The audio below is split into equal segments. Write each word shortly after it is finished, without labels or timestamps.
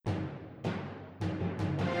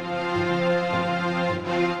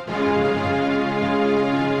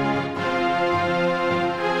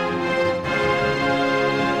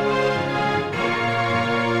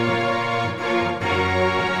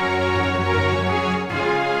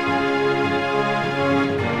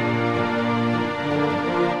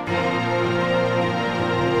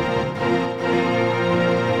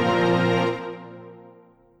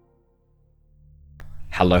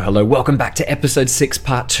Hello. Welcome back to episode 6,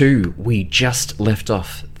 part 2. We just left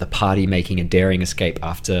off the party making a daring escape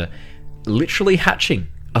after literally hatching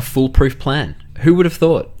a foolproof plan. Who would have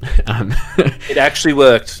thought? It actually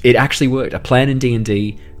worked. It actually worked. A plan in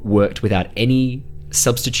D&D worked without any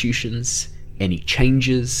substitutions, any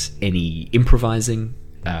changes, any improvising.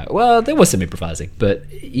 Well, there was some improvising, but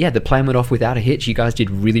yeah, the plan went off without a hitch. You guys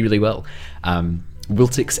did really, really well.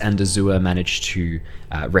 Wiltix and Azure managed to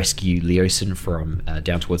rescue Leosin from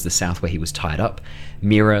down towards the south where he was tied up.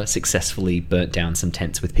 Mira successfully burnt down some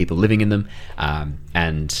tents with people living in them,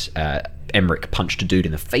 and Emmerich punched a dude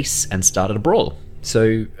in the face and started a brawl.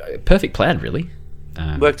 So, perfect plan, really.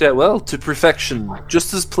 Worked out well, to perfection,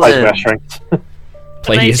 just as planned.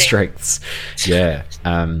 Plenty of strengths. Yeah.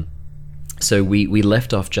 So we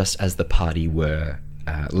left off just as the party were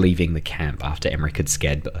leaving the camp after Emmerich had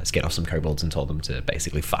scared off some kobolds and told them to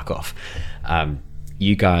basically fuck off.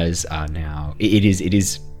 You guys are now... It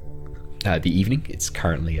is the evening. It's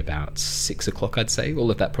currently about 6 o'clock, I'd say.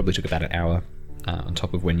 All of that probably took about an hour on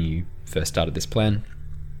top of when you first started this plan.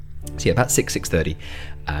 So yeah, about 6:30,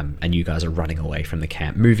 and you guys are running away from the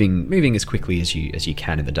camp, moving as quickly as you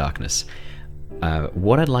can in the darkness.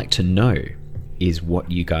 What I'd like to know is what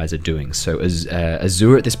you guys are doing. So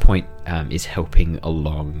Azure at this point is helping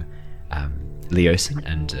along Leosin,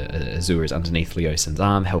 and Azure is underneath Leosin's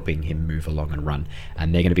arm, helping him move along and run,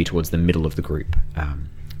 and they're going to be towards the middle of the group.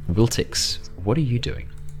 Wiltix, what are you doing?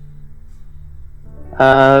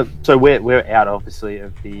 So we're out, obviously,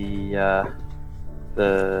 of the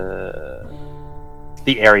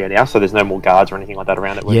area now, so there's no more guards or anything like that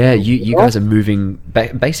around it. Yeah, you guys are moving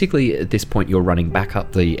basically at this point you're running back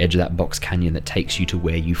up the edge of that box canyon that takes you to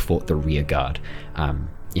where you fought the rear guard.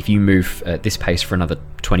 If you move at this pace for another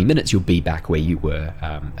 20 minutes, you'll be back where you were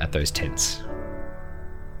at those tents.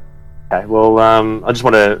 Okay, well, I just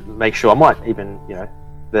want to make sure, I might even,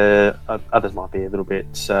 the others might be a little bit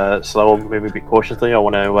slower, moving a bit cautiously. I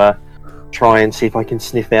want to try and see if I can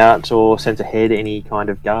sniff out or sense ahead any kind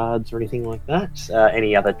of guards or anything like that.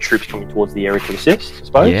 Any other troops coming towards the area to assist, I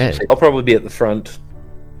suppose? Yeah. I'll probably be at the front.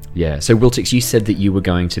 Yeah, so Wiltix, you said that you were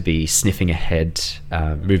going to be sniffing ahead,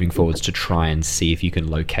 moving forwards to try and see if you can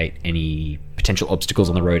locate any potential obstacles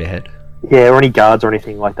on the road ahead. Yeah, or any guards or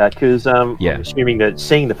anything like that, because I'm assuming that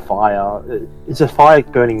seeing the fire, is the fire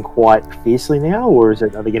burning quite fiercely now, or are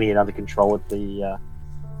they getting it under control at the...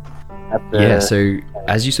 Yeah, so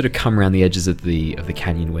as you sort of come around the edges of the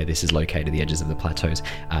canyon where this is located, the edges of the plateaus,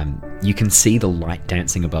 you can see the light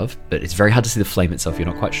dancing above, but it's very hard to see the flame itself. You're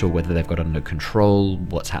not quite sure whether they've got it under control,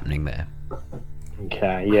 what's happening there.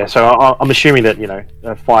 Okay, yeah, so I'm assuming that,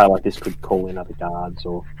 a fire like this could call in other guards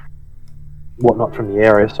or whatnot from the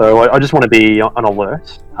area, so I just want to be on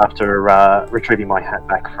alert after retrieving my hat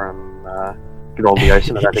back from good old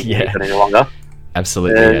Leosin. I don't think he needs it any longer.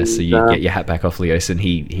 Absolutely, yeah. So you get your hat back off Leosin.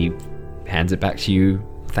 He hands it back to you,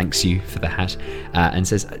 thanks you for the hat, and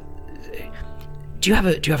says, "Do you have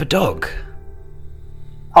a dog?"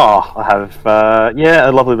 Oh, I have.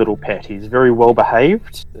 A lovely little pet. He's very well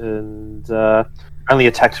behaved and only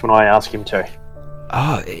attacks when I ask him to.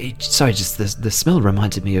 Oh, sorry. Just the smell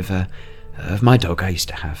reminded me of my dog I used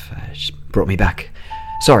to have. It just brought me back.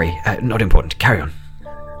 Sorry, not important. Carry on.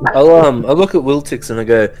 I'll look at Wiltix and I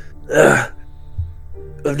go, "Ugh,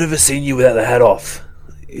 I've never seen you without the hat off.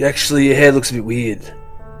 Actually, your hair looks a bit weird."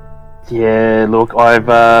 Yeah, look, I've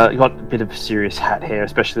got a bit of serious hat hair,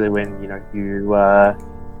 especially when you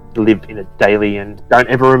live in it daily and don't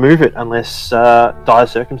ever remove it unless dire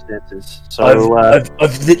circumstances. So I've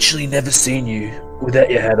literally never seen you without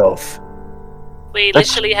your hat off. We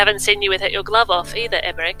literally haven't seen you without your glove off either,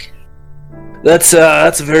 Emmerich. That's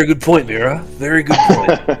a very good point, Mira. Very good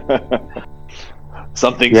point.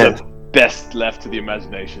 Something that's best left to the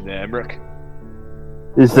imagination there, Emmerich.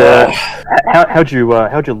 Is how'd you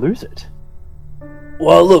lose it?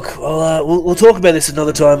 Well, look, we'll talk about this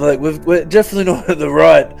another time. Like we're definitely not at the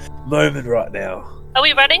right moment right now. Are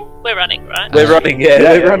we running? We're running, right? We're running,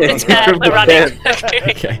 we're running. We're running.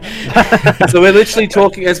 Okay. So we're literally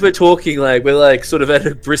talking as we're talking. Like we're like sort of at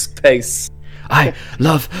a brisk pace. I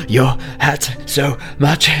love your hat so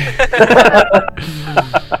much.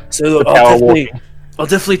 So look, I'll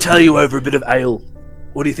definitely tell you over a bit of ale.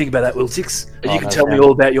 What do you think about that, Wiltix? And you can tell me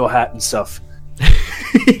all about your hat and stuff.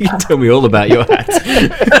 You can tell me all about your hat.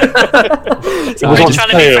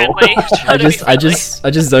 I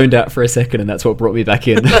just zoned out for a second, and that's what brought me back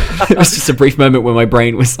in. It was just a brief moment where my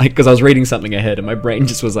brain was like, because I was reading something ahead, and my brain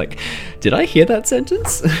just was like, "Did I hear that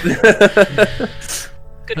sentence?"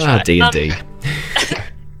 Good try. D&D.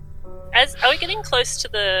 Are we getting close to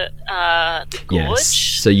the gorge? Yes.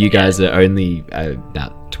 So you guys are only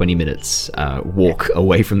about 20 minutes walk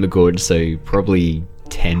away from the gorge, so probably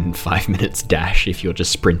 5 minutes dash if you're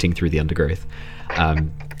just sprinting through the undergrowth. I'll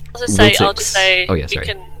just say, Oh, yeah,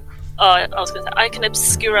 sorry. I was going to say, I can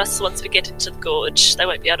obscure us once we get into the gorge. They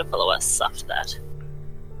won't be able to follow us after that.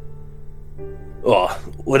 Oh,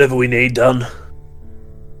 whatever we need done.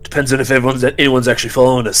 Depends on if anyone's actually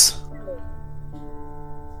following us.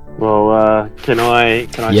 Well, can I?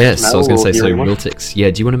 Yes, I was going to say, smell so or hear anyone? Wiltix,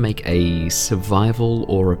 do you want to make a survival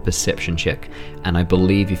or a perception check? And I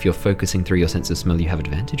believe if you're focusing through your sense of smell, you have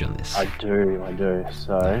advantage on this. I do.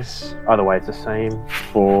 So Nice. either way, it's the same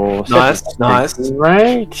for. Nice.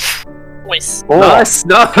 Great. Nice. Nice.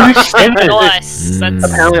 Nice. Mm. That's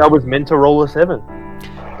Apparently, I was meant to roll a 7.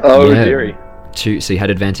 Oh, Yeah. dearie. So you had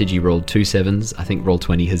advantage, you rolled 2 7s. I think roll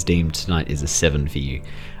 20 has deemed tonight is a 7 for you.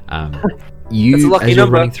 That's a lucky as you're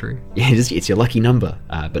number. running through, it's your lucky number,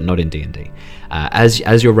 but not in D&D.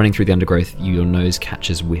 As you're running through the undergrowth, your nose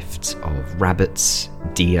catches whiffs of rabbits,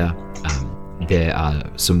 deer. There are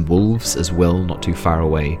some wolves as well, not too far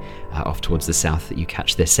away, off towards the south, that you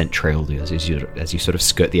catch their scent trail as you sort of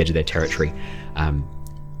skirt the edge of their territory.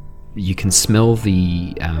 You can smell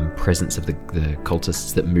the presence of the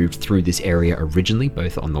cultists that moved through this area originally,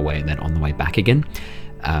 both on the way and then on the way back again.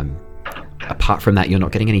 Apart from that, you're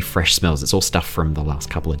not getting any fresh smells. It's all stuff from the last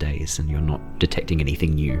couple of days, and you're not detecting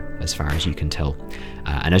anything new as far as you can tell.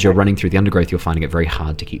 And as you're running through the undergrowth, you're finding it very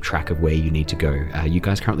hard to keep track of where you need to go. You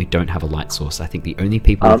guys currently don't have a light source. I think the only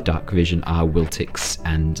people with dark vision are Wiltix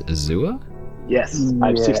and Azua. Yes, I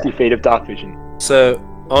have 60 feet of dark vision. So,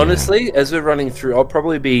 honestly, as we're running through, I'll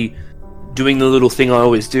probably be doing the little thing I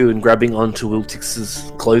always do and grabbing onto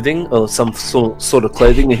Wiltix's clothing, or some sort of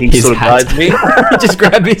clothing, and he His sort of hat. guides me. Just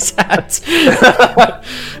grab his hat.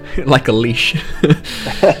 Like a leash.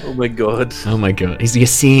 Oh my god. Oh my god. He's your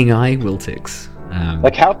seeing eye, Wiltix.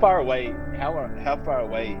 Like, how far away? How far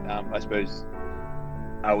away? I suppose,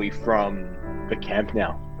 are we from the camp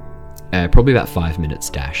now? Probably about 5 minutes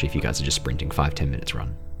dash if you guys are just sprinting. 5-10 minutes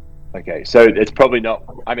run. Okay, so it's probably not.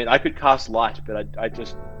 I mean, I could cast light, but I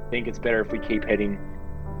just think it's better if we keep heading.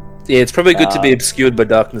 Yeah, it's probably good to be obscured by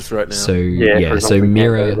darkness right now. So for as so long as we can,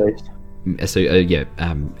 Mira. at least.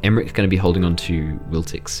 Emmerich's going to be holding on to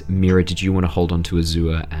Wiltix. Mira, did you want to hold on to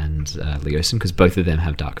Azua and Leosin? Because both of them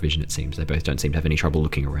have dark vision, it seems. They both don't seem to have any trouble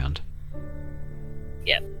looking around.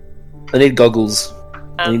 I need goggles.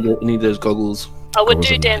 I Um, need those goggles. I would Goggles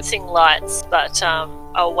do on that. dancing lights, but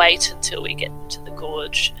I'll wait until we get to the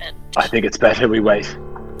gorge, and I think it's better we wait.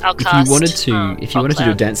 I'll If cast. you wanted to, if you Fog wanted to do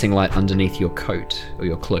a Cloud. dancing light underneath your coat or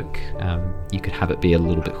your cloak, you could have it be a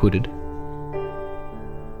little bit hooded.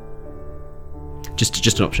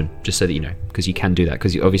 Just an option, just so that you know, because you can do that.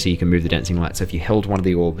 Because obviously you can move the dancing light. So if you held one of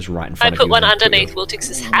the orbs right in I front of you, put one and then underneath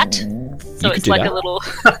Wiltix's hat, so could it's do like that. a little.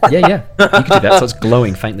 yeah, you can do that. So it's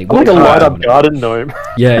glowing faintly. Like a What light colour up do you want garden gnome. it?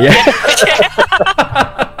 Yeah.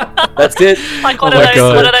 That's it. Like one Oh of my those,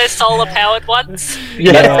 God. one of those solar powered ones.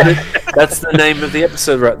 Yeah. That's the name of the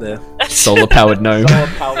episode right there. Solar powered gnome.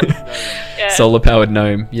 Yeah. Solar powered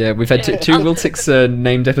gnome. Yeah, we've had two Wiltix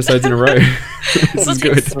named episodes in a row. This is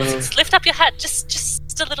good. Just lift up your hat,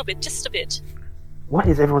 just a little bit, just a bit. What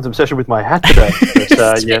is everyone's obsession with my hat today?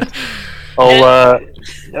 But, yeah. I'll,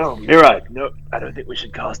 No, you're right. No, I don't think we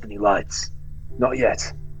should cast any lights. Not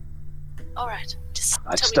yet. All right, just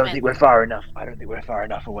I just tell don't me think we're far enough. I don't think we're far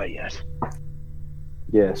enough away yet.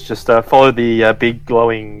 yes, just follow the big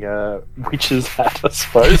glowing witch's hat, I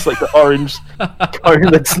suppose, like the orange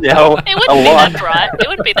cone that's now It wouldn't be alive. that bright. It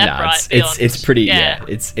wouldn't be that Nah, bright. it's beyond. it's pretty yeah.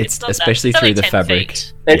 It's It's not that- especially it's through only the 10 fabric.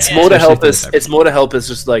 feet. It's Yeah, more to especially help through the us. fabric. It's more to help us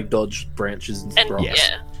just like dodge branches and And rocks.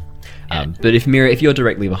 Yes. yeah, But if you're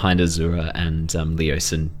directly behind Azura and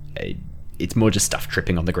Leosin, it's more just stuff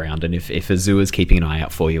tripping on the ground. And if Azura's keeping an eye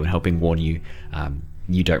out for you and helping warn you,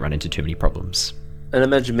 you don't run into too many problems. And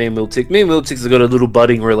imagine me and Wiltix. Me and Wiltix have got a little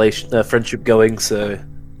budding friendship going, so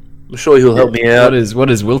I'm sure he'll help me out. What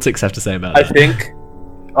does Wiltix have to say about I that? think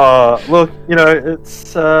Look,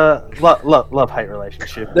 it's love-hate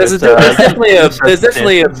relationship. there's But,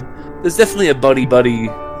 definitely a buddy,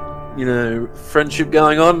 friendship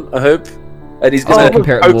going on. I hope, and he's I gonna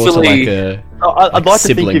compare it more to hopefully. like a I'd like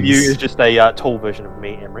to think of you siblings. as just a tall version of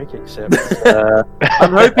me, Emmerich, except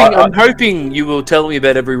I'm hoping you will tell me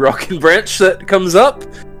about every rock and branch that comes up.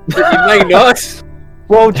 But you may not.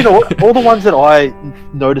 well, do you know what? All the ones that I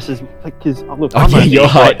notice is because look, Oh, I'm yeah, only, your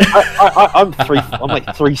height. I'm like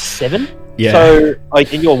 3'7". Yeah. So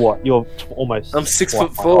like, and you're what? You're almost. I'm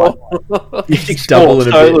 6'4". twice my height. Double in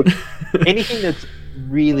a So bit. look, anything that's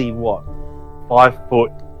really 5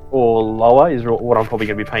 foot or lower is what I'm probably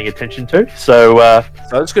going to be paying attention to. So,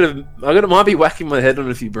 might be whacking my head on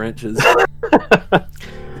a few branches.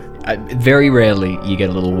 Very rarely you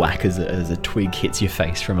get a little whack as a twig hits your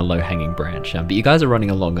face from a low-hanging branch. But you guys are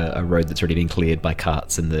running along a road that's already been cleared by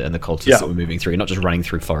carts and the cultists that were moving through. You're not just running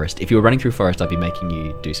through forest. If you were running through forest, I'd be making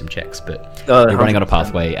you do some checks. But you're running on a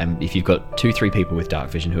pathway, and if you've got 2-3 people with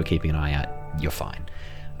dark vision who are keeping an eye out, you're fine.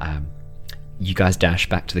 You guys dash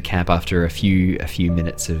back to the camp after a few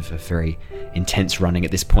minutes of very intense running.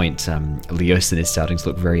 At this point, Leosin is starting to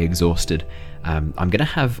look very exhausted. I'm going to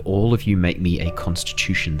have all of you make me a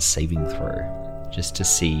Constitution saving throw, just to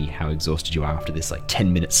see how exhausted you are after this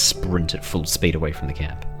 10-minute sprint at full speed away from the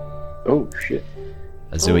camp. Oh shit!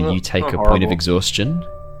 Azua, you take a point of exhaustion.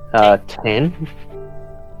 10.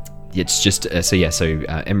 It's just so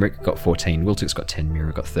Emmerich got 14, Wiltix got 10,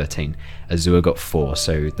 Mira got 13, Azua got 4.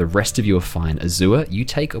 So the rest of you are fine. Azua, you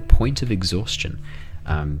take a point of exhaustion,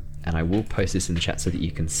 and I will post this in the chat so that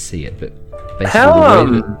you can see it. But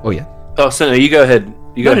basically, Oh, so no, you go ahead.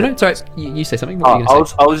 No, sorry. You say something. What were you gonna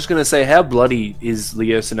say? I was just going to say, how bloody is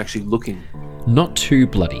Leosin actually looking? Not too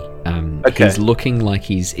bloody. Okay. He's looking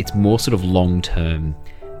like it's more sort of long-term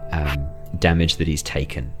damage that he's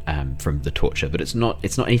taken from the torture, but it's not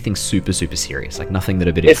anything super serious. Nothing that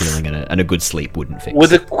a bit of healing and a good sleep wouldn't fix.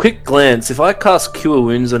 With a quick glance, if I cast Cure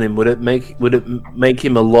Wounds on him, would it make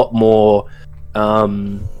him a lot more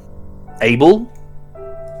able?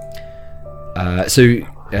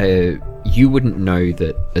 You wouldn't know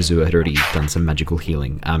that Azua had already done some magical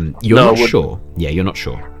healing. You're not sure. Yeah, you're not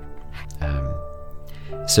sure.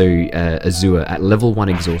 Azua, at level 1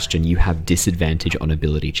 exhaustion, you have disadvantage on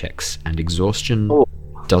ability checks, and exhaustion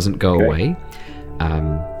doesn't go away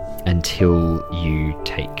until you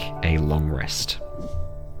take a long rest.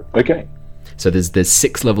 Okay. So there's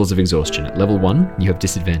 6 levels of exhaustion. At level 1, you have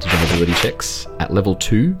disadvantage on ability checks. At level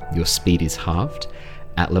 2, your speed is halved.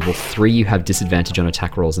 At level 3, you have disadvantage on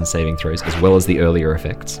attack rolls and saving throws, as well as the earlier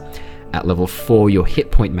effects. At level 4, your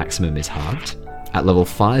hit point maximum is halved. At level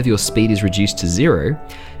 5, your speed is reduced to 0.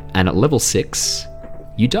 And at level 6,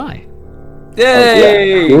 you die.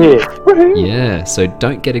 Yay! Yeah, so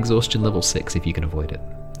don't get exhaustion level 6 if you can avoid it.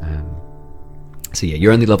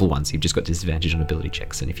 You're only level 1, so you've just got disadvantage on ability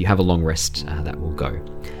checks. And if you have a long rest, that will go.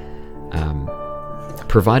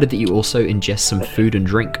 Provided that you also ingest some food and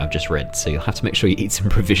drink, I've just read, so you'll have to make sure you eat some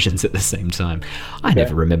provisions at the same time. I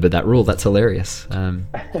never remembered that rule, that's hilarious.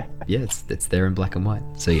 It's there in black and white.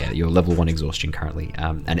 So you're level 1 exhaustion currently,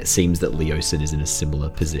 and it seems that Leosin is in a similar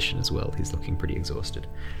position as well. He's looking pretty exhausted.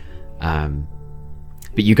 But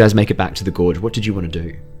you guys make it back to the gorge. What did you want to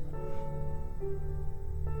do?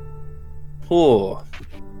 Oh.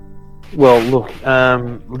 Well, look,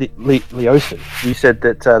 Leosin, you said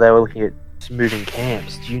that they were looking at moving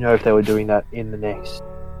camps. Do you know if they were doing that in the next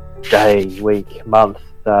day, week, month?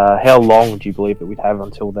 How long do you believe that we'd have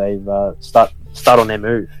until they've start on their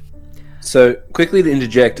move? So, quickly to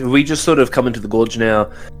interject, have we just sort of come into the gorge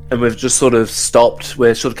now, and we've just sort of stopped,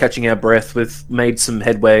 we're sort of catching our breath, we've made some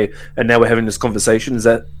headway, and now we're having this conversation? Is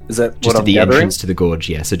that just what I'm at the gathering? entrance to the gorge?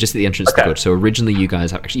 Yeah, so just at the entrance to the gorge. So originally you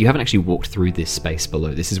guys you haven't actually walked through this space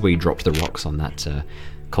below. This is where you dropped the rocks on that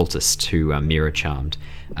cultist who Mira charmed.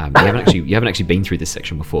 You haven't actually been through this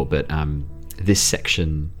section before, but this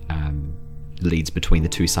section leads between the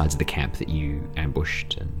 2 sides of the camp that you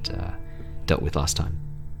ambushed and dealt with last time.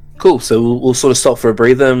 Cool. So we'll sort of stop for a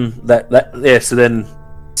breather. So then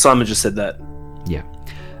Simon just said that. Yeah.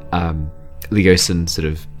 Leosin, sort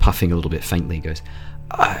of puffing a little bit faintly, goes,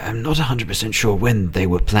 I'm not 100% sure when they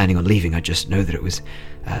were planning on leaving. I just know that it was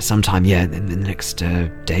sometime, in the next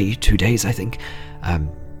day, 2 days, I think.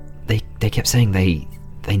 They kept saying they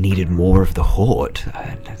needed more of the Horde.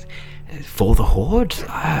 For the Horde?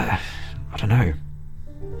 I don't know.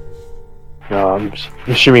 I'm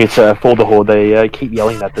assuming it's for the Horde. They keep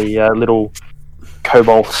yelling at the little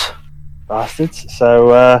cobalt bastards.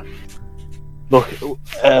 So, look,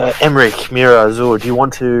 Emmerich, Mira, Azur, do you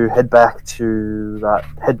want to head back to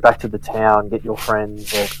the town, get your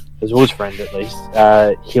friends, or Azur's friend at least,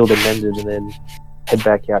 healed and mended, and then head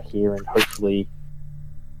back out here and hopefully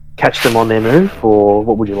catch them on their move, or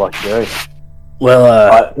what would you like to do? Well,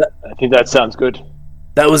 I think that sounds good.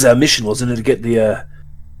 That was our mission, wasn't it, to get the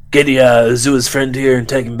Azua's friend here and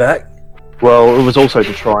take him back? Well, it was also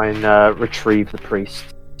to try and retrieve the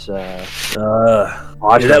priest. That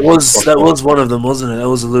was one of them, wasn't it? That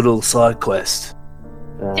was a little side quest.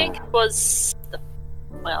 I think it was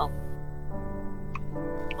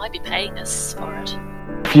might be paying us for it.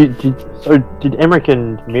 Did Emmerich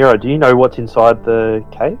and Mira, do you know what's inside the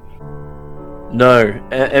cave? No,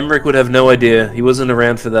 Emmerich would have no idea. He wasn't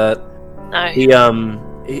around for that. No.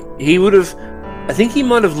 he would have. I think he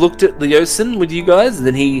might have looked at Leosin with you guys,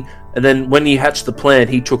 and then when he hatched the plan,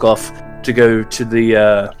 he took off to go to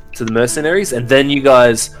the mercenaries, and then you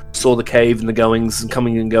guys saw the cave and the goings and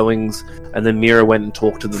coming and goings, and then Mira went and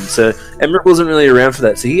talked to them. So Emmerich wasn't really around for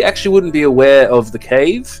that, so he actually wouldn't be aware of the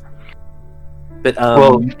cave. But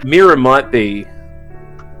Mira might be.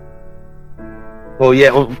 Well,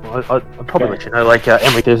 yeah, I'll probably let you know. Like,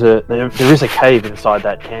 Emmerich, there is a cave inside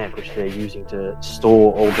that camp which they're using to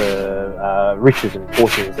store all the riches and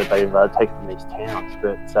fortunes that they've taken from these towns.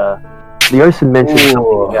 But Leosin mentioned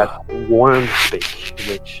something about worm speak,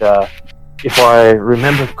 which, if I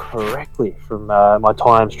remember correctly from my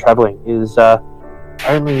times travelling, is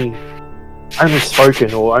only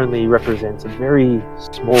spoken or only represents a very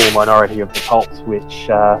small minority of the cult, which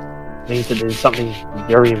means that there's something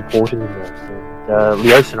very important in there.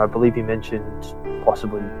 Leosin, I believe he mentioned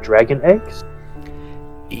possibly dragon eggs?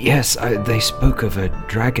 Yes, they spoke of a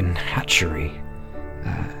dragon hatchery.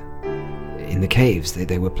 In the caves,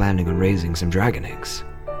 they were planning on raising some dragon eggs.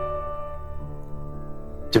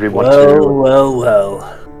 Do we want to... Well.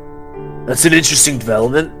 That's an interesting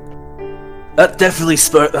development. That definitely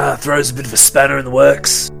throws a bit of a spanner in the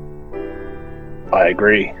works. I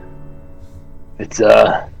agree.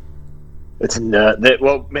 Well,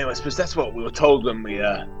 man, I suppose that's what we were told when we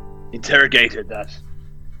interrogated that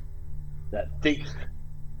thief.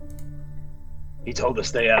 He told us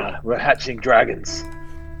they were hatching dragons.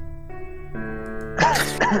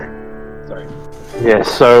 Sorry. Yeah,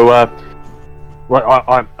 so I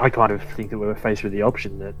kind of think that we were faced with the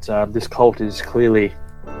option that this cult is clearly,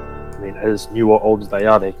 I mean, as new or old as they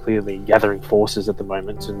are, they're clearly gathering forces at the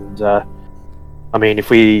moment, and I mean, if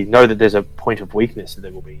we know that there's a point of weakness that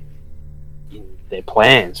there will be in their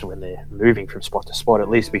plans when they're moving from spot to spot, at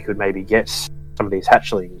least we could maybe get some of these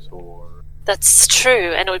hatchlings or... That's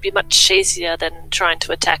true, and it would be much easier than trying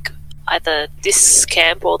to attack either this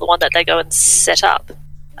camp or the one that they go and set up.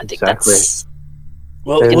 I think Exactly. that's...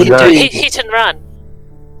 Well, There would we it go. be Hit and run.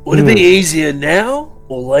 Would it be easier now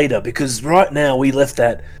or later? Because right now we left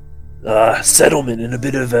that settlement in a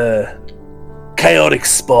bit of a chaotic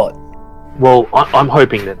spot. Well, I'm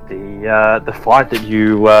hoping that the fight that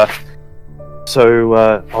you I'll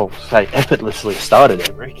say effortly started,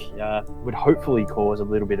 Emmerich, would hopefully cause a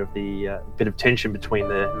little bit of tension between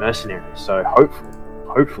the mercenaries. So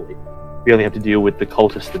hopefully, we only have to deal with the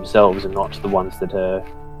cultists themselves and not the ones that are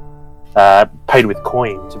paid with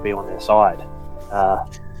coin to be on their side.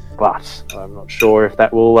 But I'm not sure if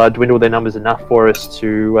that will dwindle their numbers enough for us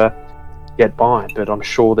to get by. But I'm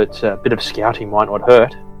sure that a bit of scouting might not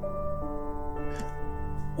hurt.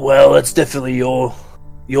 Well, that's definitely your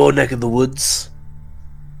neck of the woods.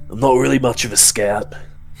 I'm not really much of a scout.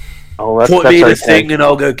 Oh, that's Point me the okay. thing and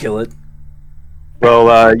I'll go kill it.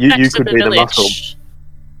 Well, you Back to could the be the village. muscle.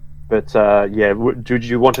 But yeah, do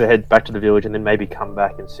you want to head back to the village and then maybe come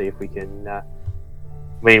back and see if we can? I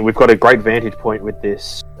mean, we've got a great vantage point with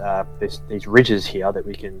these ridges here that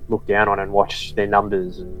we can look down on and watch their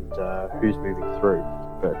numbers and who's moving through.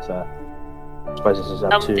 But I suppose this is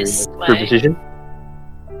up to This the way. group decision.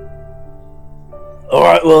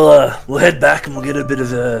 Alright, well, we'll head back and we'll get a bit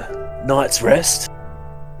of a night's rest.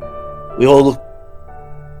 We all look...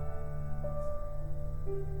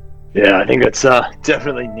 Yeah, I think it's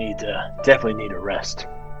definitely need a rest.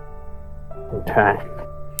 Okay.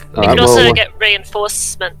 We can also get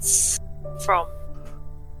reinforcements from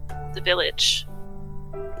the village.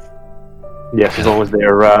 Yes, as long as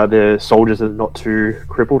the soldiers are not too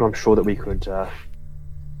crippled, I'm sure that we could.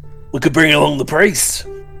 We could bring along the priest.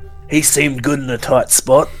 He seemed good in a tight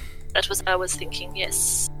spot. That was what I was thinking,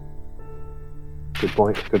 yes. Good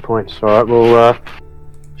point. All right. Well,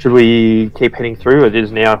 should we keep heading through? It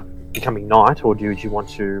is now becoming night, or do you want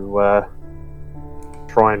to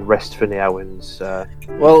try and rest for now and?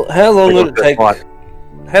 Well, how long would it take? Fight?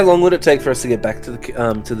 How long would it take for us to get back to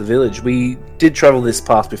the village? We did travel this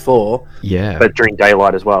path before. Yeah. But during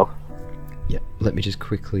daylight as well. Yeah. Let me just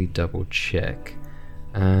quickly double check.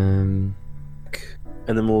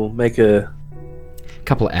 And then we'll make a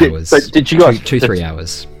Couple of hours. So did you guys 3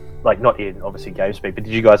 hours? like not in obviously game speed, but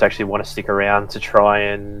did you guys actually want to stick around to try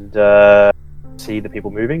and see the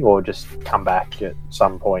people moving, or just come back at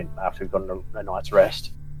some point after we've gotten a night's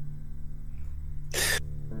rest? It's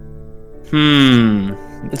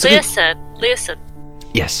a good- Leosin,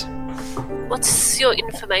 Yes. what's your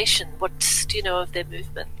information? What do you know of their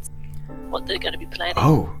movements? What they're going to be planning?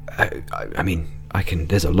 Oh, I mean,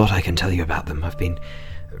 there's a lot I can tell you about them. I've been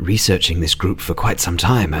researching this group for quite some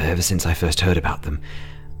time, ever since I first heard about them.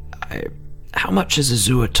 How much has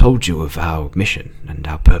Azure told you of our mission and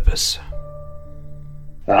our purpose?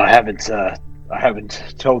 I haven't I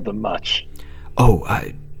haven't told them much. Oh,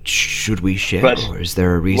 should we share, But- or is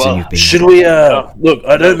there a reason well, you've been... Should we, look,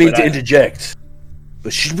 I don't No, mean but to I- interject,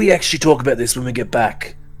 but should we actually talk about this when we get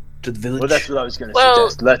back to the village? Well, that's what I was going to Well-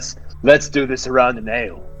 suggest. Let's do this around an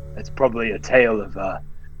ale. It's probably a tale of,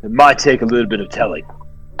 it might take a little bit of telling.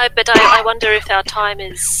 But I wonder if our time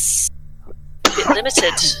is a bit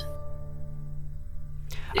limited.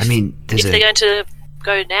 I mean, If they're going to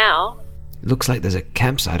go now, looks like there's a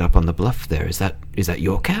campsite up on the bluff there. Is that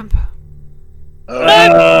your camp? We you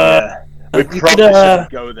probably could, shouldn't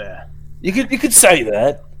go there. you could say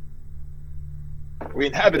that. We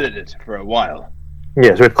inhabited it for a while.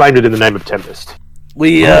 Yes, we've claimed it in the name of Tempest.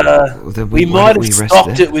 We, Then we why might don't have we rest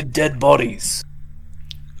stocked there? it with dead bodies.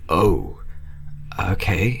 Oh,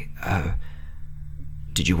 okay.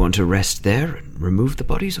 Did you want to rest there and remove the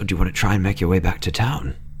bodies, or do you want to try and make your way back to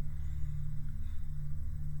town?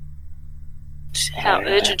 how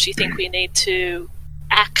urgent do you think we need to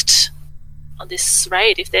act on this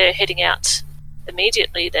raid? If they're heading out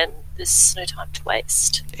immediately, then there's no time to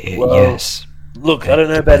waste. Well, Yes. Look, I don't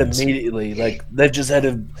know about Depends. immediately. Like, they've just had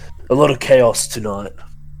a lot of chaos tonight.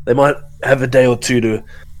 They might have a day or two to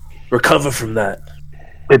recover from that.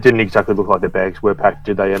 It didn't exactly look like their bags were packed,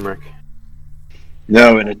 did they, Emmerich?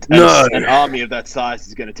 No, No. an army of that size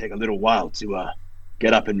is going to take a little while to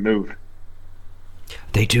get up and move.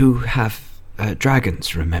 They do have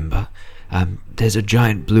dragons, remember? There's a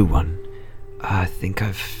giant blue one. I think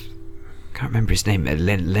can't remember his name.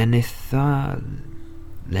 Lenith?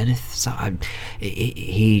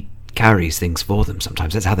 He carries things for them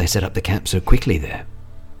sometimes. That's how they set up the camp so quickly there.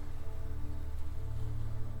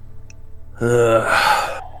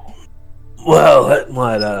 Well, that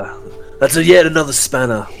might, that's yet another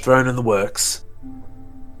spanner thrown in the works.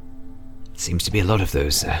 Seems to be a lot of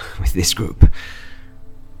those with this group.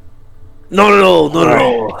 Not at all, not at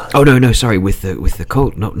all. Oh no, sorry, with the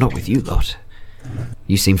cult, not with you lot.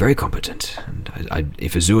 You seem very competent, and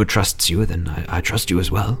if Azur trusts you, then I trust you as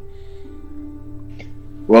well.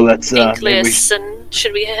 Well, let's Nicholas, and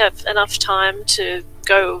should we have enough time to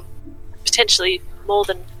go potentially more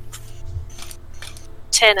than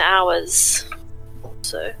 10 hours?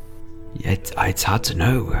 So Yeah, it's hard to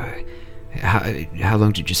know. How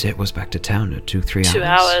long did you say it was back to town? 2-3 hours? 2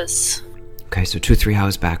 hours. Okay, so 2-3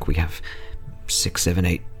 hours back, we have 6, 7,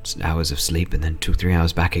 8 hours of sleep, and then 2-3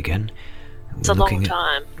 hours back again. It's a long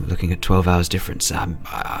time. We're looking at 12 hours difference.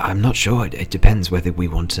 I'm not sure. It depends whether we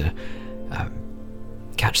want to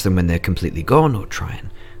catch them when they're completely gone, or try and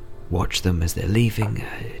watch them as they're leaving.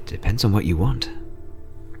 It depends on what you want.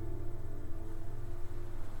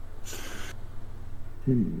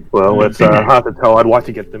 Well, it's hard to tell. I'd like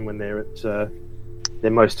to get them when they're at they're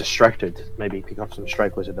most distracted. Maybe pick up some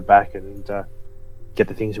stragglers at the back and get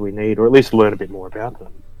the things we need, or at least learn a bit more about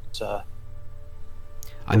them.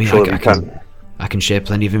 I mean, sure I can share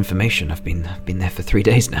plenty of information. I've been there for 3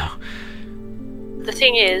 days now. The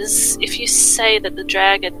thing is, if you say that the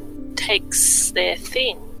dragon takes their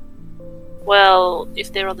thing, well,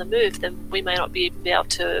 if they're on the move, then we may not be able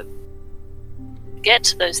to get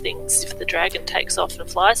to those things if the dragon takes off and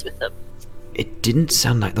flies with them. It didn't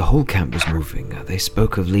sound like the whole camp was moving. They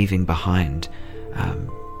spoke of leaving behind.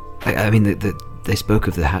 They spoke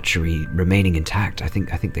of the hatchery remaining intact. I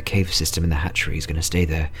think the cave system in the hatchery is going to stay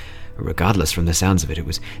there, regardless. From the sounds of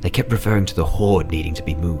it, they kept referring to the horde needing to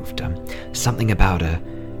be moved. Something about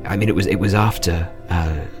it was after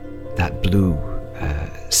that blue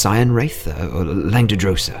Scion Wraith or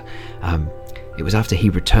Langdedrosa. It was after he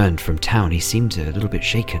returned from town. He seemed a little bit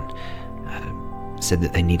shaken. Said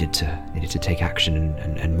that they needed to take action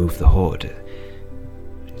and move the horde.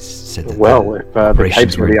 Said that well, if the operations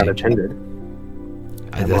cave's were really in danger.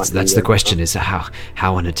 unattended. That's the question: is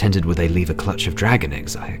how unattended would they leave a clutch of dragon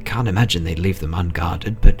eggs? I can't imagine they'd leave them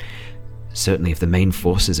unguarded, but certainly if the main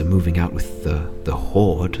forces are moving out with the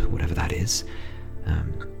horde, whatever that is.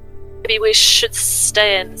 Maybe we should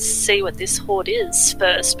stay and see what this horde is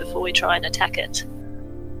first before we try and attack it.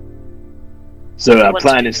 So our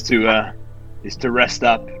plan is to rest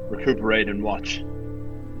up, recuperate, and watch.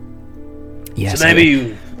 Yeah, So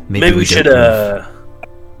maybe we don't should move.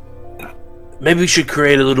 maybe we should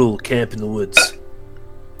create a little camp in the woods.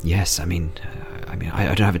 Yes, I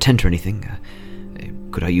don't have a tent or anything.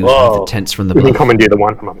 Could I use one of the tents from the We can bluff? commandeer the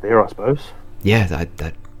one from up there, I suppose. Yeah,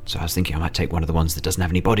 that. So I was thinking I might take one of the ones that doesn't have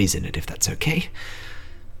any bodies in it, if that's okay.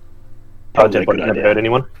 Probably a But good never idea. hurt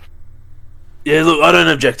anyone. Yeah, look, I don't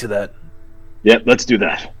object to that. Yep, let's do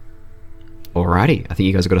that. Alrighty, I think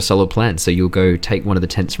you guys have got a solid plan. So you'll go take one of the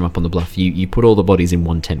tents from up on the bluff. You put all the bodies in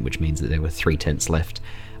one tent, which means that there were 3 tents left.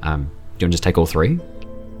 Do you want to just take all 3?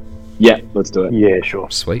 Yeah, let's do it. Yeah, sure.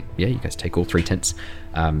 Sweet. Yeah, you guys take all 3 tents.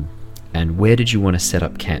 And where did you want to set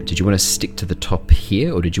up camp? Did you want to stick to the top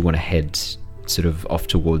here, or did you want to head sort of off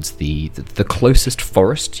towards the closest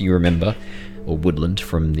forest you remember, or woodland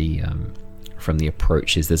from the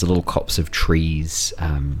approach? There's a little copse of trees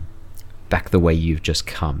back the way you've just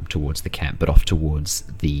come towards the camp, but off towards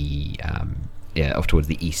the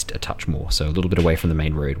east a touch more. So a little bit away from the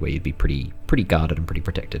main road where you'd be pretty guarded and pretty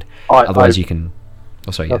protected. Otherwise, you can.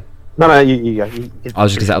 Oh, sorry. Yeah. No, you go. I was just going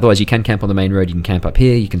to say, otherwise you can camp on the main road, you can camp up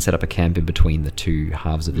here, you can set up a camp in between the 2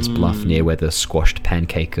 halves of this bluff near where the squashed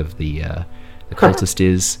pancake of the cultist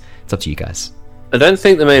is. It's up to you guys. I don't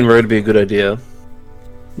think the main road would be a good idea.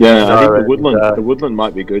 Yeah, I think the woodland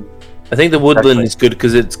might be good. I think the woodland is good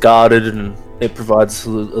because it's guarded and it provides a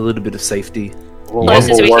little bit of safety. Well, Yeah. I'm Closest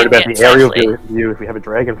more we worried can about get the aerial safely. view if we have a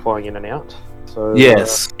dragon flying in and out. So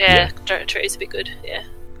Yes. Yeah, trees would be good. Yeah.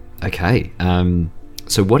 Okay.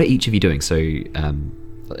 So what are each of you doing? So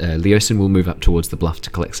Leosin will move up towards the bluff to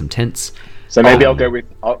collect some tents. So maybe I'll go with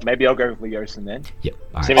Leosin then. Yep.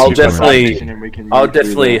 All Seems right. I'll to be definitely- fine, and then we can I'll read through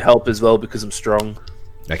definitely the- help as well because I'm strong.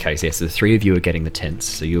 Okay, so the 3 of you are getting the tents,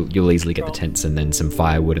 so you'll easily get the tents and then some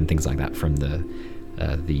firewood and things like that from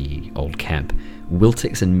the old camp.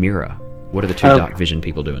 Wiltix and Mira, what are the 2 dark vision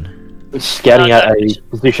people doing? scouting out dark a vision.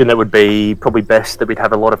 position that would be probably best that we'd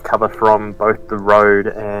have a lot of cover from both the road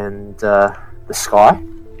and the sky.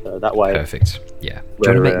 So that way, Perfect. Yeah. Do you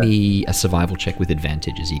want to Where, make me a survival check with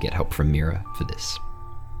advantage as you get help from Mira for this?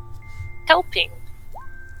 Helping.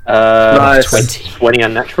 Nice. 20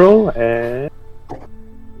 unnatural and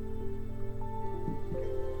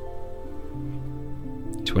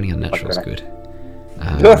 20 unnatural is good.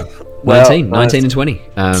 Wow, 19 nice. and 20.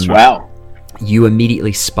 Wow. You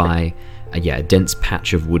immediately spy a dense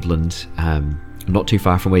patch of woodland, not too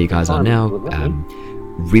far from where you guys are now.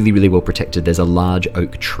 Really, really well protected. There's a large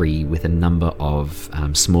oak tree with a number of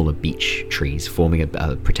smaller beech trees forming a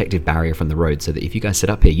protective barrier from the road, so that if you guys set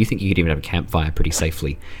up here, you think you could even have a campfire pretty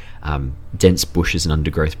safely. Dense bushes and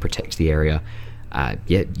undergrowth protect the area.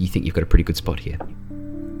 You think you've got a pretty good spot here.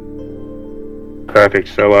 perfect.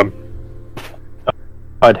 So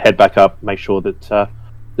I'd head back up, make sure that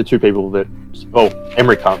the 2 people that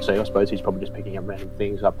Emery can't see. I suppose he's probably just picking up random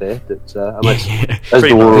things up there. That unless as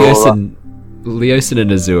the water. Leosin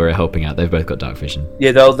and Azur are helping out. They've both got dark vision.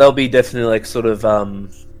 Yeah, they'll be definitely like sort of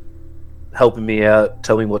helping me out,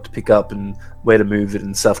 telling me what to pick up and where to move it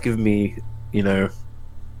and stuff, giving me,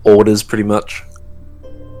 orders pretty much.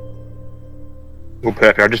 Well,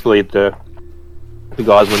 perfect. I'll just leave the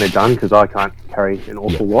guys when they're done because I can't carry an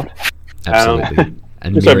awful lot. Absolutely.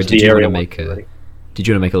 And just Mira, over to did the you want area to make once already. Did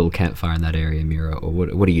you want to make a little campfire in that area, Mira, or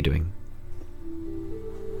what are you doing?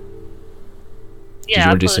 Yeah. Did you I'd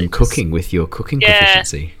want to do some probably just- cooking with your cooking Yeah.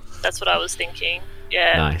 proficiency? That's what I was thinking.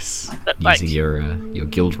 Yeah. Nice. But, Using your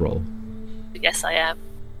guild roll. Yes, I am.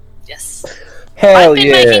 Yes. Hell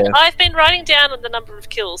I've been writing down the number of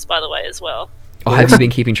kills, by the way, as well. Oh, have you been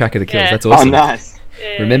keeping track of the kills? Yeah. That's awesome. Oh, nice.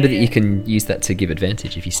 Yeah, Remember that yeah, you can use that to give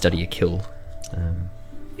advantage if you study a kill.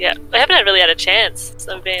 Yeah, I haven't really had a chance.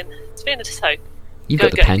 So it's been so. You've Go,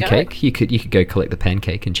 got the go, go. pancake. You could go collect the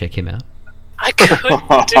pancake and check him out. I could do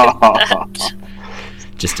that.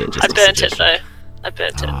 Just I a burnt it suggestion. though. I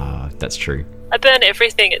burnt it. Ah, that's true. I burn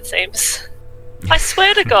everything. It seems. I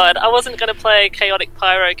swear to God, I wasn't going to play a chaotic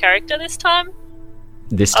pyro character this time.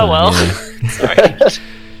 This time, Oh well. yeah. Sorry.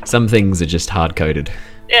 Some things are just hard coded.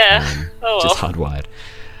 Yeah. Oh well. Just hardwired.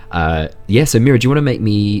 So Mira, do you want to make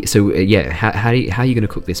me? So how are you going to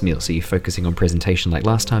cook this meal? So you're focusing on presentation like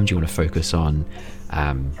last time. Do you want to focus on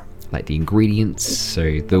like the ingredients?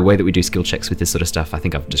 So the way that we do skill checks with this sort of stuff, I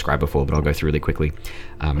think I've described before, but I'll go through really quickly.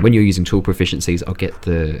 When you're using tool proficiencies,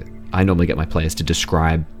 I normally get my players to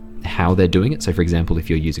describe how they're doing it. So for example, if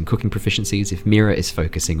you're using cooking proficiencies, if Mira is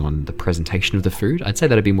focusing on the presentation of the food, I'd say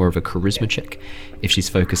that'd be more of a charisma check. If she's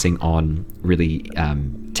focusing on really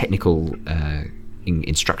technical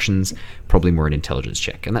instructions, probably more an intelligence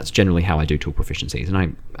check. And that's generally how I do tool proficiencies,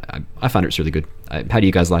 and I find it's really good. How do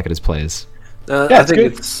you guys like it as players? I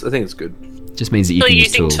think it's good. Just means that you Still can use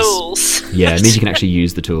using tools. tools. Yeah, it means you can actually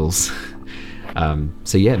use the tools.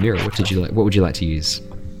 So yeah, Mira, what would you like to use?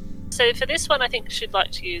 So for this one, I think she'd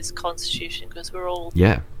like to use Constitution because we're all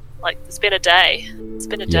Yeah. like, it's been a day. It's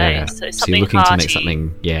been a day. Yeah. So So something you're looking hearty. to make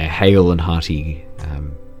something, hale and hearty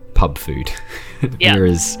pub food. Yeah.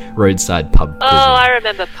 Mira's roadside pub. Oh, I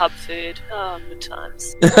remember pub food. Oh, good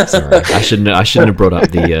times. Sorry, I shouldn't have brought up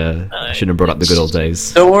the good old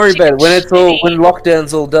days. Don't worry about it. Chicken When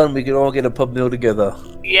lockdown's all done, we can all get a pub meal together.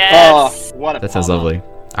 Yes. Oh, what a That sounds bummer. lovely.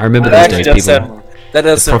 I remember That those days. actually does People, That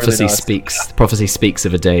does sound prophecy really nice. prophecy speaks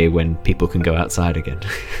of a day when people can go outside again.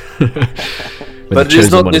 But it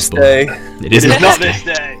is not this day. It is It's not not this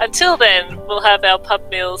this day. day. Until then, we'll have our pub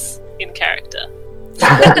meals in character.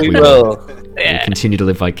 We will. Yeah. We'll continue to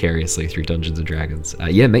live vicariously through Dungeons and Dragons.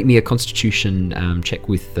 Make me a Constitution check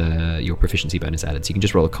with your proficiency bonus added. So you can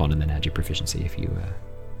just roll a con and then add your proficiency if you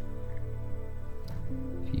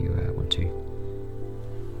want to.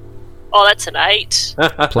 Oh, that's an 8.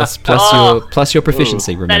 Plus your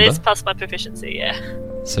proficiency. Remember That is plus my proficiency, yeah.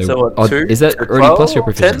 So what, 2 is that to already 12? plus your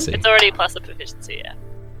 10? proficiency? It's already plus the proficiency, yeah.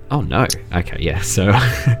 Oh no. Okay, yeah. So Or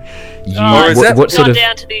is that- what sort Gone of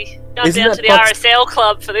down to the Isn't that the plus- RSL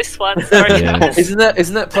club for this one. Sorry. Yeah. Isn't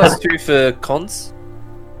that plus 2 for cons?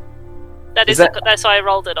 That Is is that- that's why I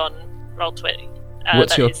rolled it on roll 20.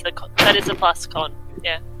 What's your- That is the plus con.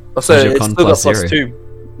 Yeah. Also, Is your it's con still got plus plus 0?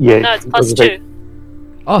 2. Yeah. No, it's plus 2.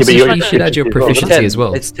 Oh, Yeah, so but you your should add your proficiency proficiency as well.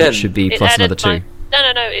 as well. It's 10. It should be It plus added another 2.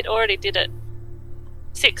 No, it already did it.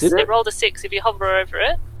 6. Did It it? rolled a 6 if you hover over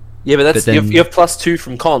it. Yeah, but that's But then- you have plus 2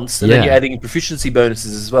 from cons, and then Yeah. you're adding proficiency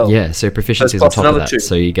bonuses as well. Yeah, so proficiency is So on it's top plus of another that, 2.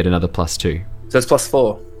 so you get another plus 2. So it's plus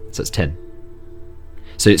 4. So it's 10.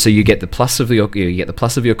 So you get the plus of your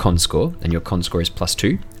con score, and your con score is plus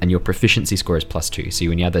 2, and your proficiency score is plus 2. So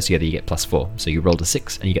when you add those together, you get plus 4. So you rolled a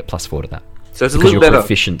 6, and you get plus 4 to that. So it's a Because little better.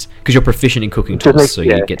 you're proficient in cooking tools, so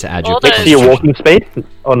you get to add your All those- Next to your walking speed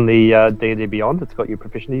on the D&D Beyond, it's got your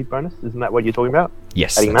proficiency bonus. Isn't that what you're talking about?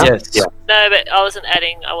 Yes. Adding that's that? Yes. Yeah. No, but I wasn't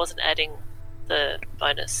adding the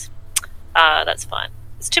bonus. That's fine.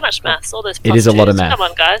 It's too much maths. All those. It is a lot of +2s. math. Come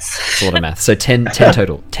on, guys. It's a lot of math. So 10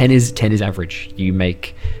 total. 10 is average. You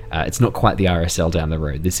make it's not quite the RSL down the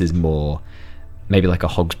road. This is more maybe like a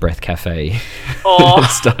Hog's Breath Cafe Oh.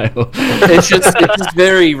 style. It's just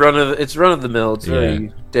very run of the mill. It's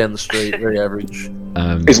very down the street, very average.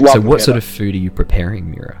 It's So lumped what sort together. of food are you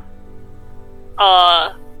preparing, Mira?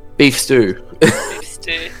 Beef stew. Beef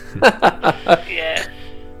stew. Yeah.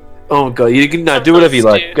 Oh god, you can do whatever you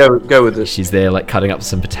like. Go with it. She's there like cutting up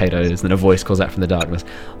some potatoes, and then a voice calls out from the darkness.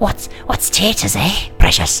 What's taters, eh?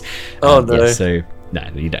 Precious. Oh, no. Yeah, so no,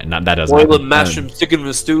 you don't. No, that doesn't. Boil happen. and mash them, stick in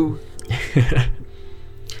the stew.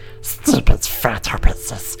 Stupid fat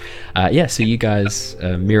princess. So you guys,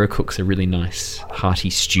 Mira cooks a really nice hearty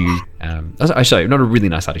stew. Sorry, not a really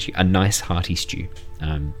nice hearty stew, a nice hearty stew.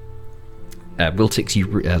 Wiltix, you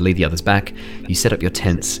lead the others back. You set up your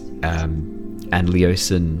tents, and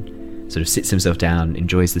Leosin sort of sits himself down,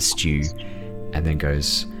 enjoys the stew, and then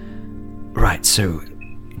goes, "Right, so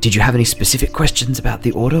did you have any specific questions about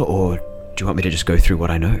the order, or do you want me to just go through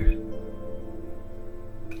what I know?"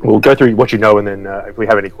 We'll go through what you know, and then if we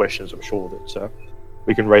have any questions, I'm sure that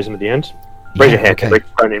we can raise them at the end. Raise your hand. okay. Rick,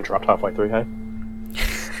 don't interrupt halfway through, hey?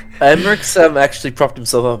 Emmerich actually propped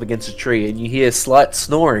himself up against a tree, and you hear slight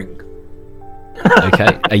snoring.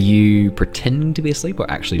 Okay, are you pretending to be asleep or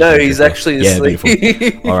actually? No, asleep? he's actually Yeah, asleep.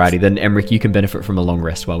 beautiful. Alrighty, then Emmerich, you can benefit from a long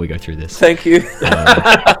rest while we go through this. Thank you.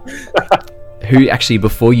 Who actually,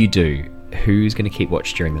 before you do, who's going to keep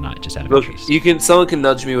watch during the night? Just out of Look, interest. someone can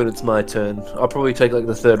nudge me when it's my turn. I'll probably take like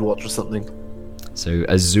the third watch or something. So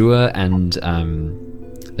Azura and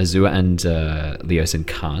Leosin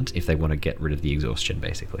can't if they want to get rid of the exhaustion,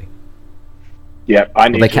 basically. Yeah, I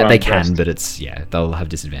need Well, to they rest. can, but they'll have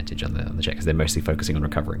disadvantage on the check because they're mostly focusing on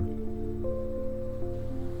recovering.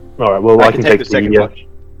 All right. Well, I can take the second watch.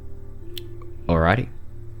 Alrighty.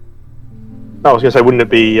 I was going to say, wouldn't it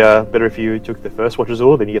be better if you took the first watch as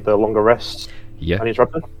well? Then you get the longer rest Yeah,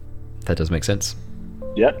 uninterrupted. that does make sense.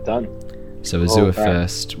 Yeah, done. So Azura Okay.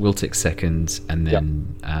 first, Wiltix second, and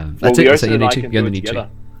then Well, that's it. So Leosin you and need I two. can You do only it need two. together.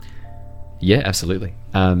 Yeah, absolutely.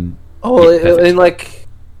 Oh, Yeah, perfect. and like,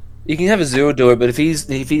 you can have Azura do it, but if he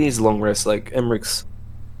needs a long rest, like Emmerich's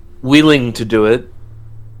willing to do it,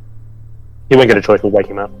 He won't get a choice. We'll wake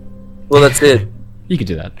him up. well, that's it. You could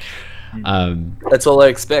do that. That's all I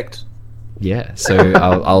expect. Yeah, so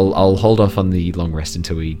I'll hold off on the long rest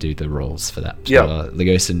until we do the rolls for that. So, Yeah.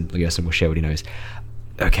 Leosin will share what he knows.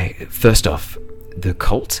 Okay, first off, the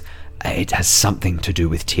cult. It has something to do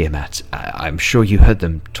with Tiamat. I'm sure you heard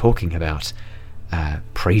them talking about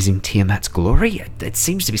praising Tiamat's glory. It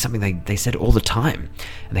seems to be something they said all the time,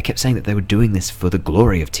 and they kept saying that they were doing this for the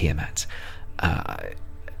glory of Tiamat.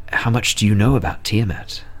 How much do you know about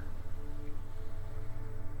Tiamat?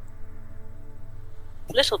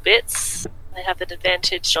 Little bits. I have an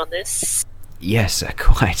advantage on this. Yes,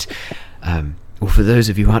 quite. Well, for those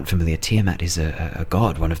of you who aren't familiar, Tiamat is a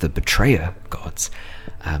god, one of the betrayer gods.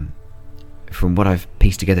 From what I've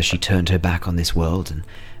pieced together, she turned her back on this world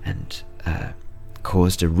and